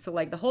Maine. So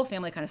like the whole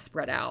family kind of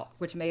spread out,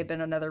 which may have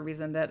been another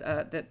reason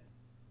that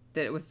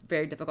it was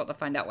very difficult to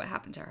find out what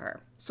happened to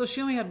her. So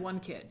she only had one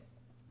kid?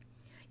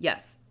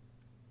 Yes.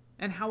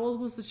 And how old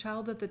was the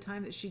child at the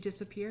time that she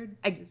disappeared?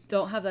 I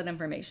don't have that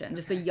information,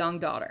 just a young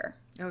daughter.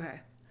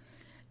 Okay.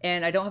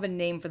 And I don't have a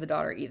name for the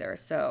daughter either.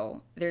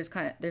 So there's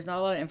not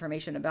a lot of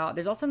information about.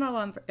 There's also not a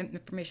lot of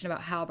information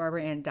about how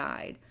Barbara Ann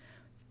died.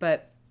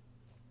 But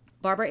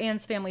Barbara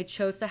Ann's family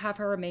chose to have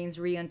her remains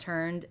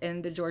reinterred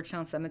in the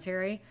Georgetown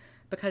Cemetery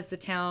because the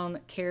town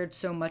cared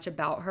so much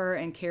about her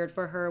and cared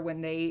for her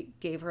when they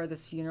gave her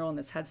this funeral and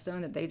this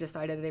headstone that they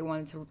decided they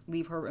wanted to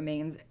leave her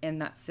remains in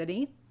that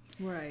city.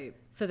 Right.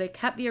 So they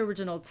kept the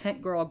original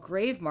Tent Girl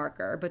grave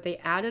marker, but they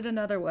added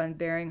another one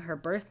bearing her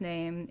birth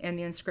name and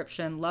the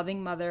inscription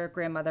loving mother,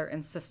 grandmother,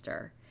 and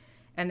sister.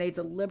 And they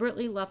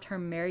deliberately left her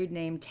married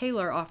name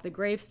Taylor off the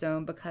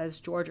gravestone because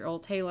George Earl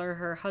Taylor,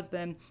 her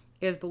husband,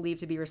 is believed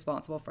to be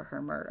responsible for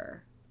her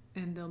murder.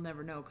 And they'll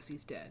never know because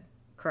he's dead.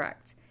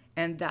 Correct.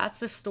 And that's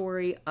the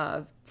story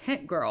of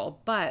Tent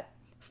Girl. But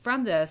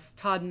from this,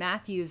 Todd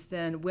Matthews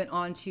then went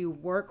on to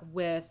work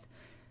with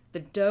the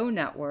Doe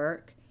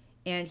Network,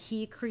 and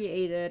he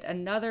created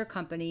another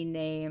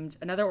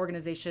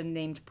organization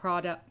named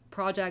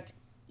Project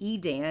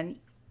EDAN,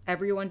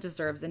 Everyone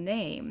Deserves a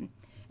Name.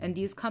 And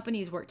these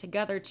companies work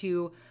together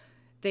to,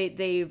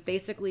 they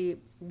basically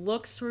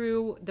look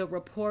through the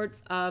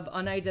reports of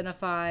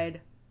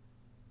unidentified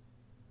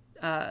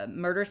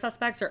murder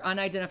suspects or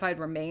unidentified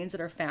remains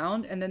that are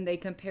found, and then they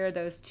compare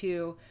those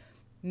to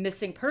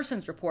missing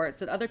persons reports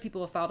that other people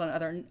have filed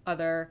on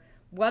other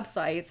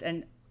websites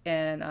and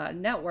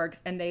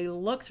networks, and they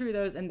look through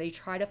those and they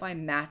try to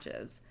find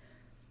matches.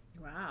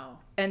 Wow.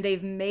 And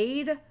they've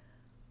made,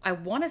 I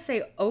want to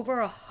say,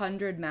 over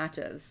 100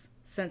 matches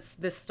since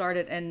this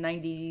started in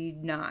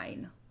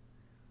 99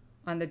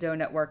 on the Doe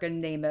Network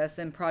and NamUs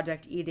and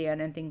Project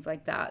EDAN and things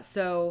like that.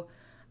 So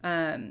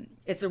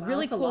it's a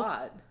really cool. A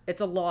lot.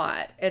 It's a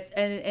lot.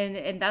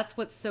 And that's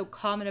what's so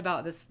common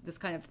about this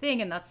kind of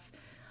thing, and that's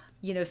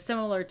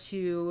similar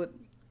to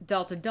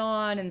Delta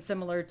Dawn and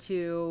similar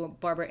to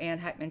Barbara Ann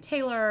Hackman,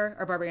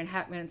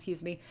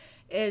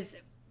 is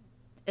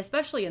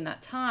especially in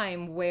that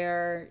time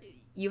where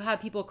you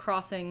have people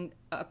crossing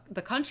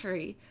the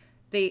country,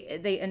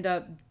 they end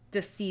up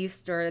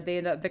deceased or they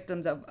end up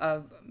victims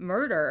of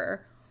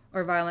murder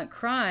or violent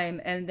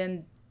crime,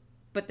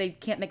 but they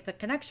can't make the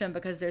connection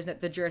because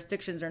the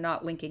jurisdictions are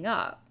not linking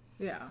up.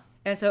 Yeah.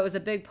 And so it was a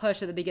big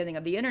push at the beginning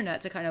of the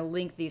internet to kind of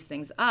link these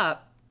things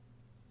up.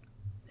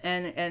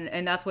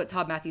 And that's what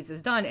Todd Matthews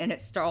has done. And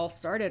it all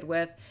started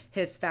with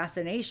his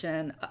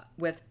fascination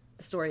with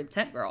the story of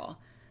Tent Girl.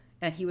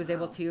 And he was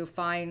able to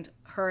find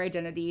her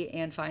identity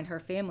and find her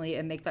family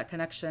and make that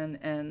connection.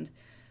 And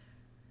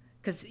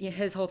because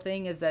his whole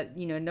thing is that,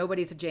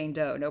 nobody's a Jane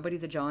Doe,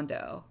 nobody's a John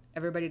Doe.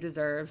 Everybody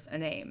deserves a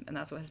name. And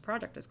that's what his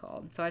project is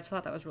called. So I just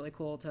thought that was really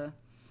cool to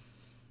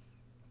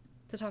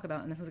talk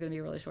about. And this is going to be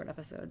a really short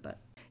episode. But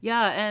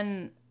yeah,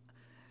 and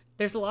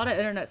there's a lot of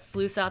internet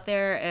sleuths out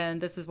there,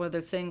 and this is one of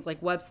those things,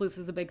 like web sleuths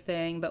is a big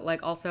thing, but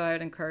like also I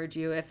would encourage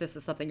you, if this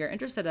is something you're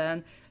interested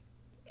in,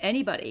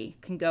 anybody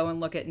can go and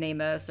look at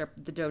NamUs or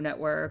the Doe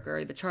Network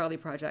or the Charlie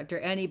Project, or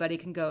anybody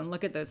can go and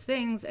look at those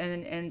things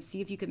and see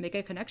if you can make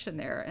a connection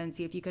there and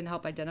see if you can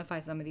help identify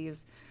some of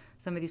these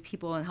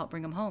people and help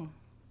bring them home.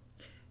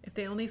 If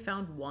they only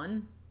found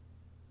one,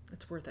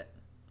 it's worth it.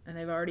 And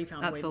they've already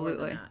found Absolutely. way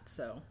more than that,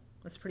 so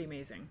that's pretty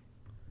amazing.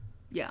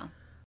 Yeah.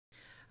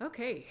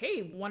 Okay.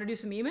 Hey, want to do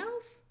some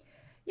emails?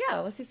 Yeah,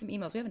 let's do some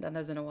emails. We haven't done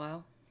those in a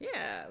while.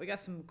 Yeah, we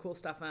got some cool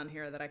stuff on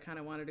here that I kind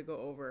of wanted to go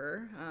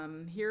over.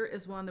 Here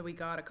is one that we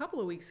got a couple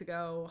of weeks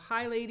ago.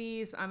 Hi,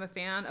 ladies. I'm a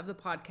fan of the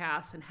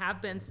podcast and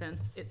have been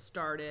since it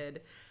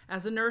started.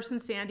 As a nurse in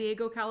San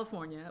Diego,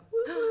 California,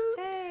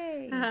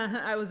 Hey!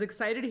 I was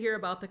excited to hear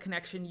about the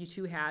connection you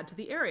two had to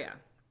the area.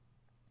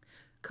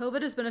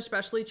 COVID has been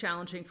especially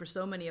challenging for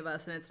so many of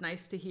us, and it's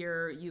nice to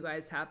hear you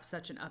guys have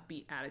such an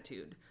upbeat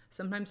attitude.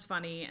 Sometimes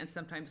funny and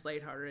sometimes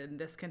lighthearted, and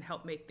this can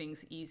help make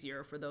things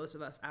easier for those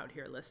of us out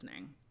here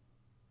listening.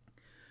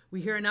 We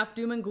hear enough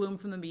doom and gloom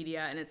from the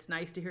media, and it's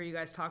nice to hear you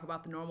guys talk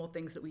about the normal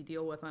things that we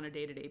deal with on a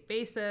day-to-day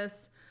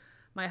basis.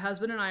 My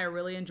husband and I are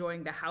really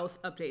enjoying the house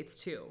updates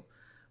too.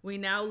 We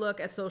now look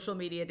at social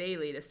media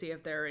daily to see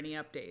if there are any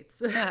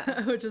updates,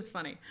 which is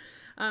funny.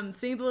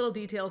 Seeing the little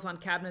details on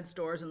cabinets,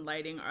 doors, and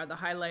lighting are the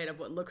highlight of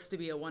what looks to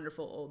be a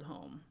wonderful old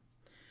home.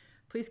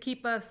 Please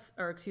keep up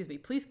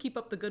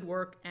the good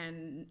work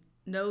and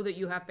know that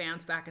you have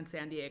fans back in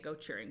San Diego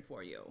cheering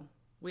for you.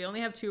 We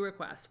only have 2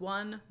 requests.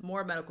 1,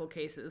 more medical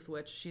cases,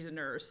 which she's a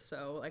nurse,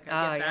 so I get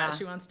that. Yeah.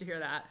 She wants to hear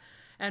that.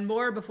 And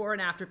more before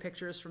and after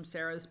pictures from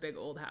Sarah's big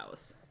old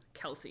house.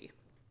 Kelsey.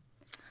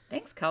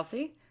 Thanks,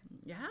 Kelsey.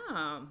 Yeah.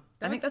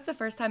 I think that's the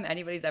first time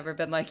anybody's ever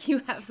been like, you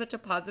have such a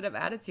positive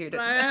attitude.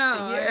 It's nice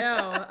to hear. I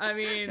know. I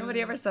mean,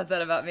 nobody ever says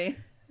that about me.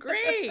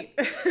 Great.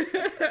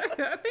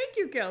 Thank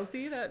you,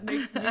 Kelsey. That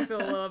makes me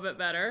feel a little bit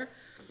better.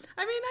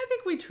 I mean, I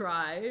think we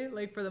try,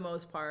 like, for the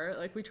most part.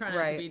 Like, we try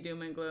not to be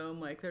doom and gloom.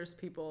 Like, there's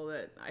people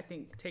that I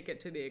think take it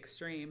to the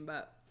extreme.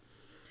 But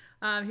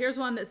here's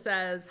one that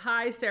says,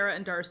 Hi, Sarah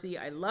and Darcy.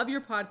 I love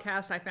your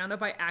podcast. I found it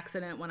by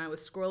accident when I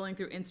was scrolling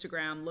through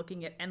Instagram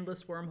looking at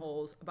endless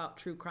wormholes about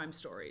true crime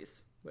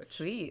stories.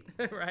 Sweet.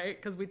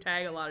 Right? Because we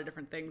tag a lot of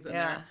different things in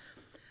there.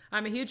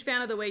 I'm a huge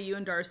fan of the way you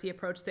and Darcy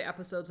approach the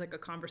episodes like a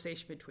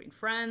conversation between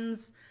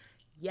friends.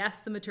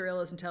 Yes, the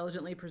material is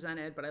intelligently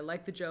presented, but I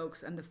like the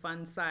jokes and the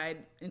fun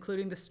side,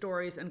 including the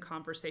stories and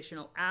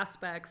conversational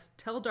aspects.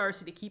 Tell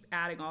Darcy to keep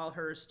adding all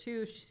hers,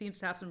 too. She seems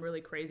to have some really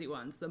crazy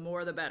ones. The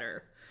more, the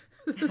better.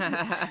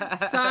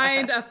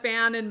 Signed, a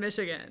fan in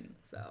Michigan.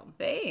 So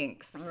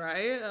thanks.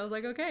 Right? I was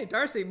like, okay,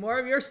 Darcy, more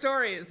of your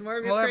stories. More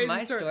of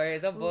my crazy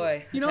stories. Oh,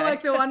 boy. You know,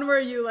 like the one where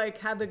you, like,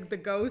 had the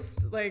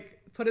ghost, like,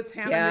 put its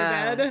hand on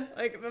your bed.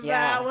 Like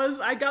that was,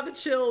 I got the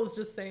chills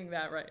just saying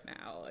that right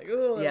now. Like,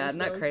 ooh, isn't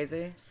that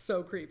crazy?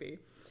 So creepy.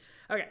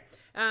 Okay.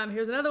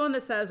 Here's another one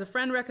that says, a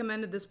friend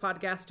recommended this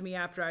podcast to me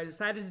after I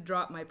decided to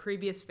drop my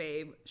previous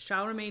fave,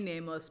 shall remain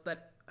nameless,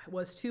 but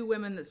was 2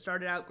 women that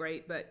started out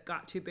great, but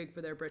got too big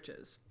for their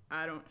britches.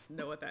 I don't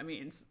know what that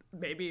means.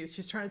 Maybe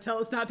she's trying to tell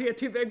us not to get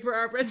too big for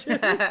our britches.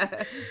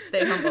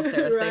 Stay humble,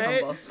 Sarah. Stay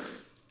humble.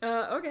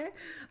 Okay.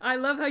 I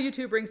love how you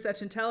two bring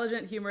such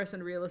intelligent, humorous,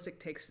 and realistic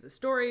takes to the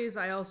stories.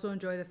 I also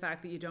enjoy the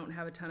fact that you don't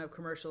have a ton of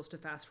commercials to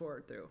fast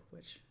forward through,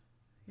 which,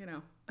 you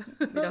know.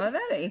 We don't have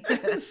any.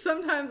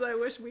 Sometimes I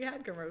wish we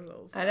had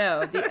commercials. I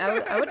know.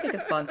 I would take a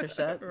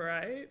sponsorship.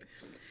 Right.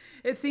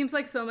 It seems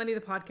like so many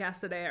of the podcasts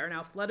today are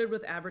now flooded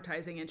with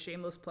advertising and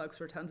shameless plugs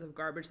for tons of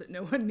garbage that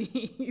no one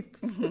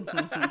needs.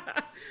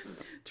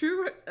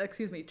 True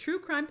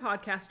crime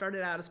podcasts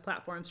started out as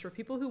platforms for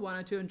people who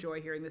wanted to enjoy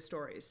hearing the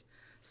stories.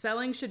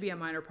 Selling should be a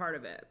minor part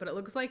of it, but it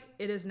looks like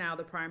it is now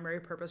the primary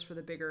purpose for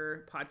the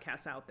bigger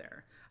podcasts out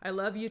there. I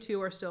love you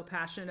two are still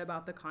passionate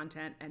about the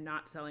content and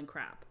not selling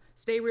crap.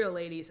 Stay real,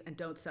 ladies, and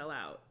don't sell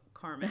out.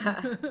 Carmen.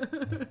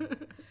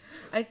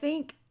 I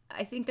think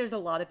there's a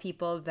lot of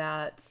people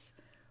that,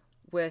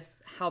 with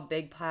how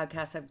big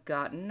podcasts have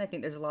gotten, I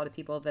think there's a lot of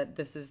people that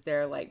this is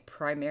their, like,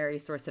 primary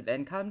source of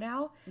income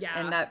now. Yeah.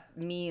 And that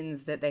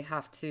means that they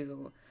have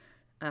to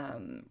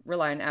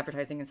rely on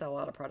advertising and sell a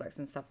lot of products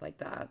and stuff like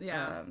that.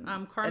 Yeah.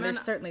 and Carmen,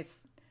 there's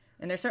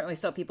certainly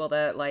still people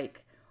that,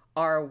 like,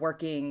 are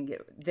working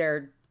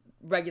their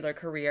regular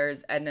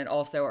careers and then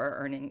also are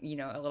earning, you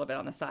know, a little bit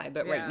on the side.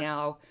 But right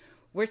now,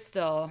 we're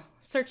still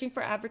searching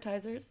for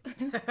advertisers.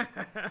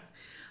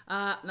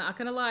 Not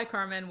gonna lie,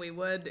 Carmen, we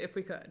would if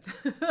we could.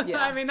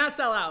 Yeah. I mean, not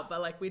sell out, but,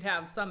 like, we'd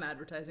have some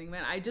advertising.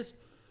 Man, I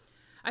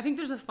think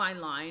there's a fine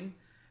line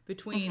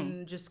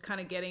between just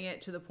kind of getting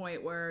it to the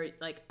point where,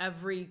 like,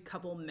 every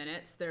couple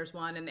minutes there's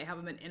one and they have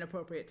them at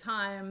inappropriate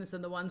times,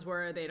 and the ones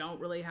where they don't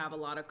really have a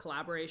lot of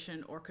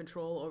collaboration or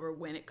control over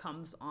when it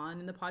comes on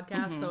in the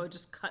podcast. So it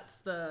just cuts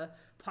the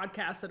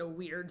podcast at a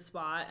weird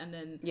spot. And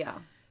then,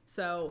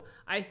 so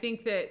I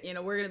think that, you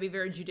know, we're going to be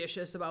very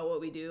judicious about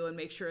what we do and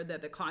make sure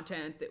that the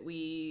content that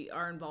we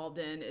are involved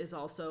in is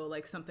also,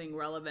 like, something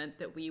relevant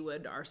that we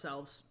would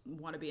ourselves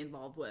want to be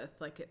involved with.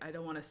 Like, I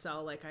don't want to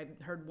sell, like, I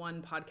heard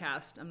one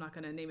podcast, I'm not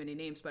going to name any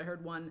names, but I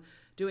heard one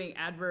doing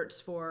adverts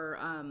for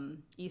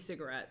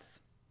e-cigarettes.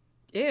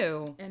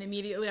 Ew. And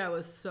immediately I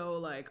was so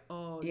like,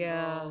 oh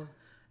no,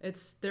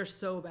 they're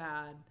so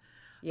bad.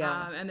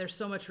 Yeah. And there's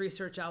so much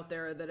research out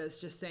there that is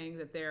just saying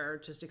that they're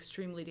just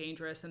extremely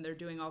dangerous and they're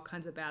doing all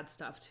kinds of bad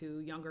stuff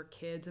to younger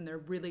kids, and they're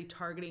really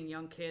targeting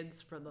young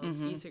kids for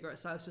those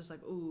e-cigarettes. So I was just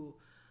like, ooh,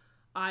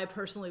 I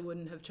personally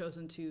wouldn't have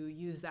chosen to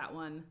use that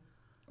one.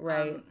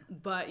 Right.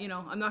 But, you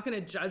know, I'm not going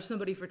to judge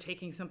somebody for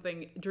taking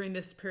something during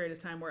this period of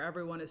time where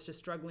everyone is just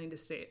struggling to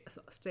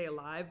stay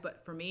alive.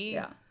 But for me,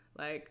 Yeah.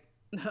 like,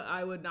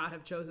 I would not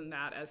have chosen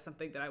that as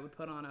something that I would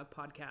put on a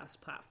podcast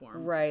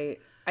platform. Right.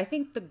 I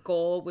think the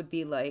goal would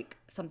be like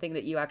something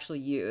that you actually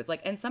use.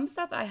 Like, and some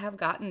stuff I have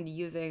gotten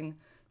using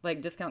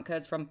like discount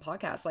codes from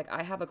podcasts. Like,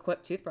 I have a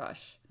Quip toothbrush.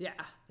 Yeah,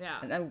 yeah.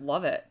 And I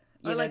love it.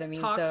 You Or know like what I mean?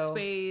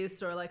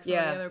 Talkspace or like some of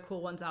Yeah. the other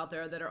cool ones out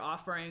there that are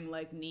offering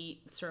like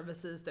neat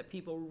services that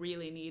people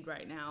really need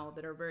right now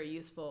that are very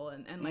useful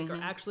and like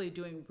are actually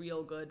doing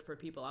real good for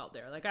people out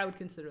there. Like I would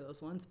consider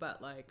those ones,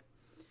 but like,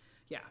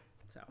 yeah.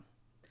 So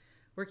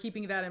we're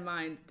keeping that in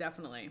mind,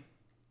 definitely.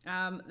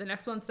 The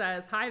next one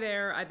says, "Hi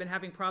there. I've been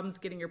having problems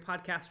getting your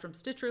podcast from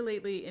Stitcher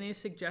lately. Any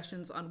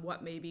suggestions on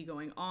what may be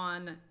going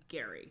on?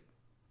 Gary."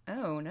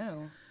 Oh,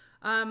 no.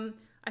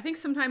 I think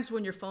sometimes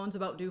when your phone's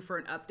about due for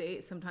an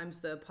update, sometimes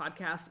the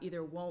podcast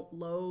either won't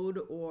load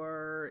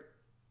or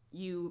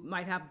you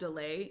might have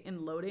delay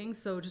in loading.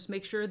 So just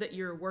make sure that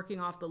you're working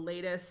off the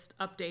latest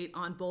update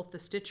on both the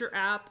Stitcher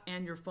app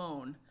and your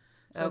phone.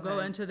 So go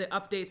Okay. into the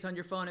updates on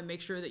your phone and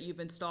make sure that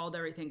you've installed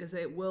everything because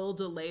it will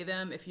delay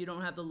them if you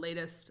don't have the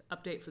latest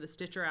update for the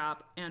Stitcher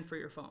app and for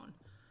your phone.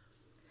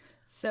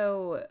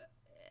 So,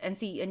 and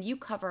see, and you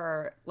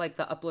cover like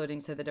the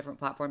uploading to the different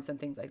platforms and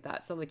things like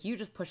that. So, like, you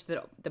just push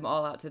them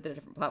all out to the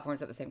different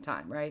platforms at the same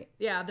time, right?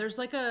 Yeah, there's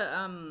like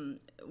a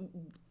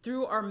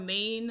through our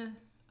main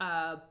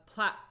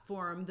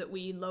platform that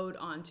we load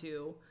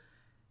onto,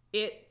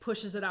 it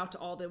pushes it out to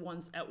all the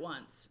ones at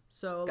once.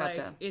 So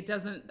Gotcha. like it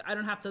doesn't, I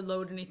don't have to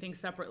load anything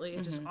separately.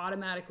 It just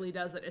automatically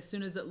does it as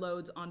soon as it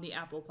loads on the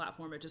Apple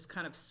platform. It just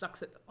kind of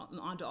sucks it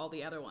onto all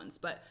the other ones.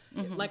 But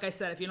like I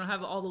said, if you don't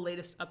have all the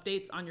latest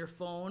updates on your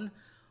phone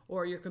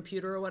or your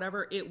computer or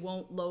whatever, it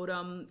won't load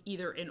them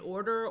either in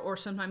order or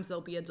sometimes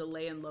there'll be a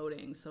delay in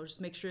loading. So just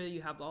make sure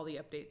you have all the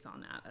updates on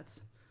that.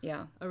 That's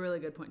Yeah. a really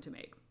good point to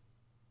make.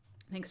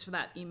 Thanks for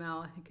that email.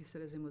 I think he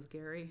said his name was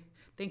Gary.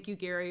 Thank you,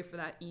 Gary, for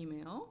that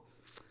email.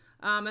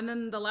 And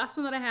then the last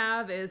one that I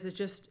have is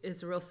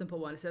it's a real simple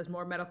one. It says,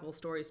 "More medical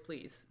stories,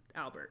 please,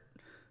 Albert."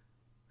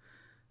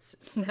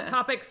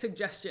 Topic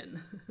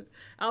suggestion.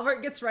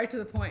 Albert gets right to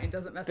the point and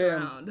doesn't mess Boom.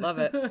 around. Love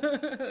it.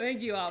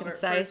 Thank you, Albert,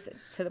 Concise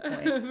to the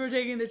point. for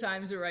taking the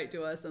time to write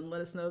to us and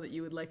let us know that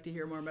you would like to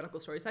hear more medical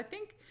stories. I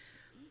think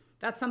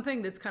that's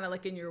something that's kind of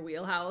like in your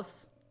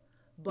wheelhouse.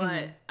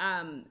 But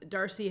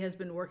Darcy has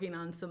been working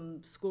on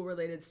some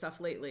school-related stuff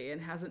lately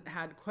and hasn't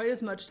had quite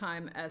as much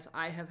time as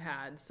I have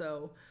had.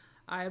 So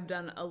I have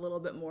done a little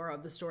bit more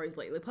of the stories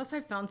lately. Plus,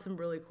 I've found some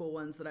really cool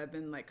ones that I've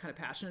been like kind of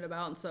passionate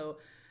about. And so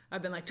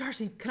I've been like,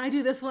 "Darcy, can I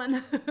do this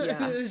one?"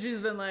 Yeah. She's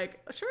been like,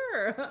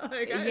 "Sure."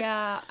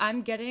 Yeah,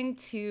 I'm getting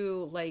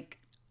to like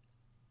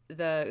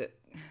the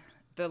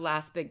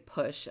last big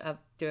push of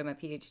doing my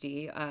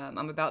PhD.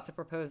 I'm about to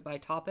propose my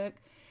topic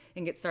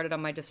and get started on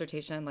my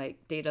dissertation,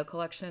 like data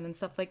collection and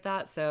stuff like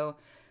that. So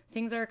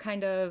things are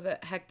kind of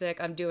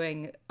hectic. I'm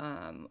doing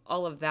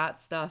all of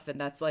that stuff, and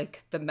that's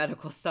like the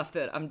medical stuff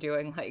that I'm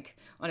doing like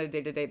on a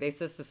day-to-day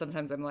basis. So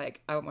sometimes I'm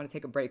like, I want to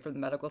take a break from the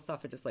medical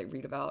stuff and just like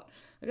read about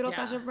a good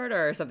old-fashioned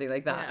murder or something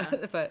like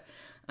that.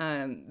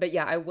 Yeah. but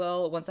yeah, I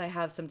will once I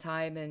have some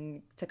time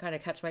and to kind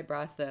of catch my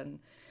breath and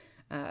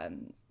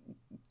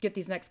get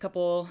these next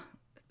couple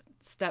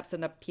steps in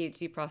the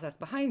PhD process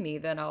behind me,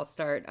 then I'll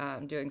start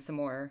doing some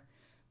more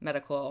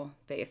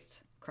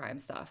medical-based crime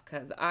stuff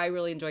because I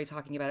really enjoy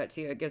talking about it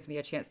too. It gives me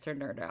a chance to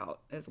nerd out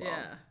as well.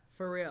 Yeah,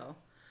 for real.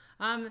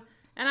 And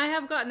I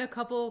have gotten a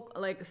couple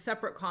like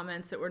separate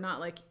comments that were not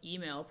like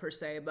email per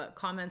se, but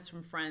comments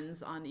from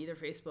friends on either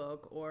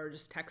Facebook or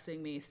just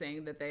texting me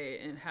saying that they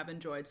have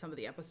enjoyed some of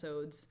the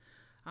episodes.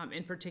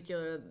 In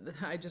particular,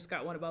 I just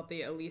got one about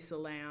the Elisa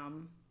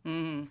Lamb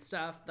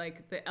stuff,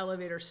 like the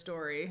elevator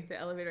story, the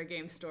elevator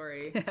game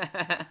story,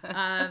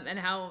 and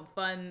how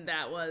fun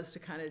that was to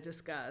kind of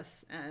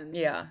discuss. And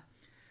Yeah.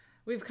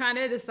 we've kind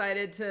of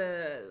decided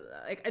to,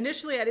 like,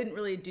 initially I didn't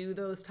really do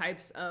those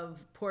types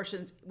of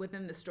portions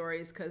within the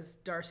stories because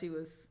Darcy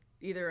was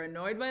either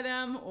annoyed by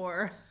them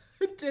or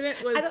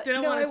didn't want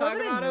to talk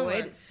about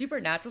it.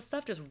 Supernatural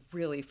stuff just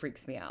really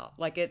freaks me out.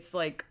 Like it's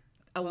like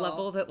a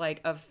level that like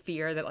of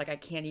fear that like I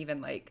can't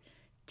even like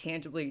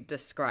tangibly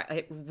describe.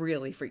 It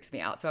really freaks me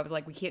out. So I was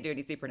like, we can't do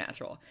any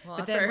supernatural. Well,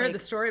 but after then I heard like, the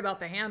story about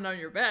the hand on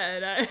your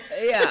bed,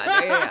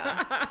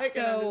 yeah. I can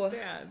So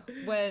understand.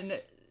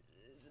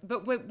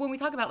 when we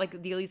talk about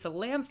like the Elisa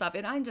Lamb stuff,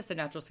 and I'm just a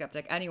natural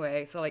skeptic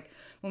anyway, so like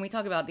when we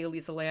talk about the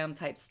Elisa Lamb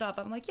type stuff,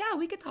 I'm like, yeah,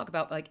 we could talk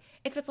about like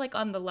if it's like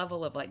on the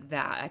level of like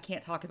that. I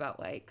can't talk about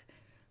like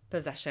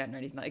possession or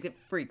anything like it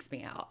freaks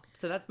me out.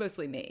 So that's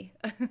mostly me.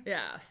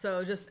 Yeah,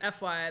 so just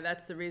FYI,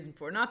 that's the reason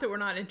for it. Not that we're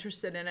not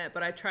interested in it,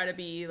 but I try to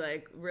be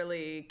like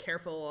really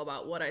careful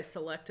about what I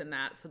select in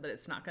that so that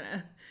it's not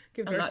gonna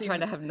give I'm Darcy not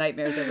trying to have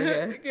nightmares over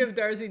here. give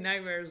Darcy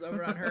nightmares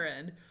over on her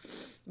end.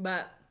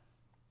 But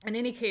in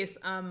any case, do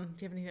you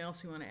have anything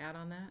else you want to add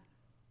on that?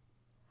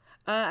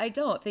 I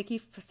don't. Thank you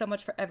so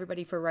much for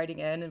everybody for writing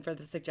in and for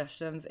the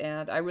suggestions.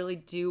 And I really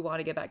do want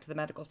to get back to the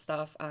medical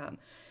stuff.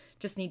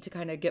 just need to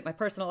kind of get my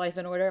personal life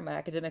in order, my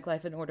academic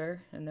life in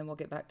order, and then we'll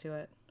get back to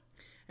it.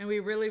 And we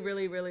really,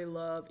 really, really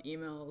love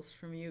emails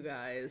from you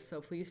guys.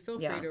 So please feel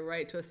free to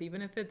write to us,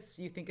 even if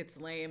you think it's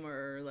lame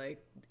or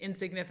like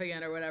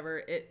insignificant or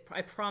whatever.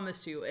 I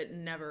promise you, it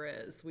never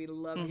is. We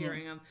love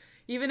hearing them.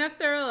 Even if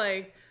they're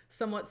like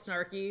somewhat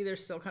snarky, they're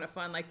still kind of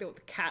fun. Like the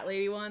cat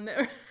lady one that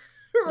wrote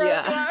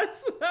to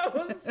us. That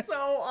was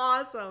so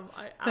awesome.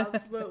 I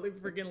absolutely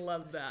freaking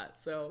loved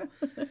that. So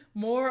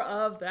more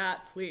of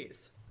that,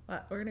 please.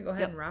 But we're going to go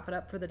ahead and wrap it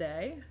up for the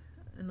day.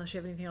 Unless you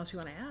have anything else you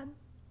want to add.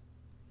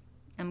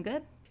 I'm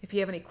good. If you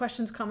have any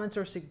questions, comments,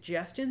 or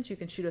suggestions, you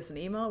can shoot us an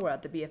email. We're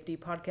at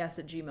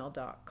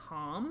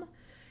thebfdpodcast@gmail.com.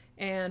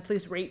 And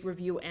please rate,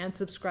 review, and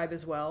subscribe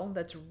as well.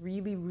 That's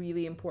really,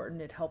 really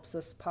important. It helps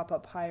us pop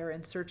up higher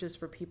in searches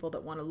for people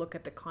that want to look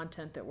at the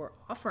content that we're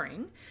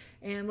offering.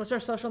 And what's our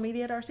social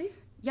media, Darcy?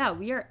 Yeah,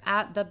 we are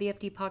at the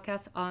BFD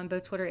Podcast on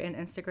both Twitter and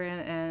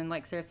Instagram. And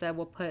like Sarah said,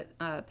 we'll put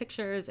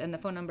pictures and the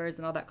phone numbers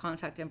and all that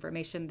contact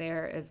information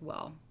there as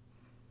well.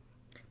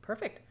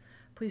 Perfect.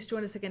 Please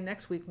join us again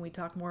next week when we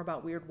talk more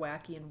about weird,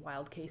 wacky, and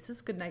wild cases.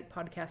 Good night,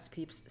 podcast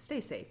peeps.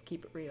 Stay safe,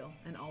 keep it real,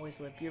 and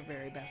always live your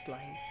very best life.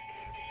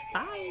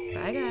 Bye.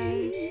 Bye,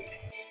 guys.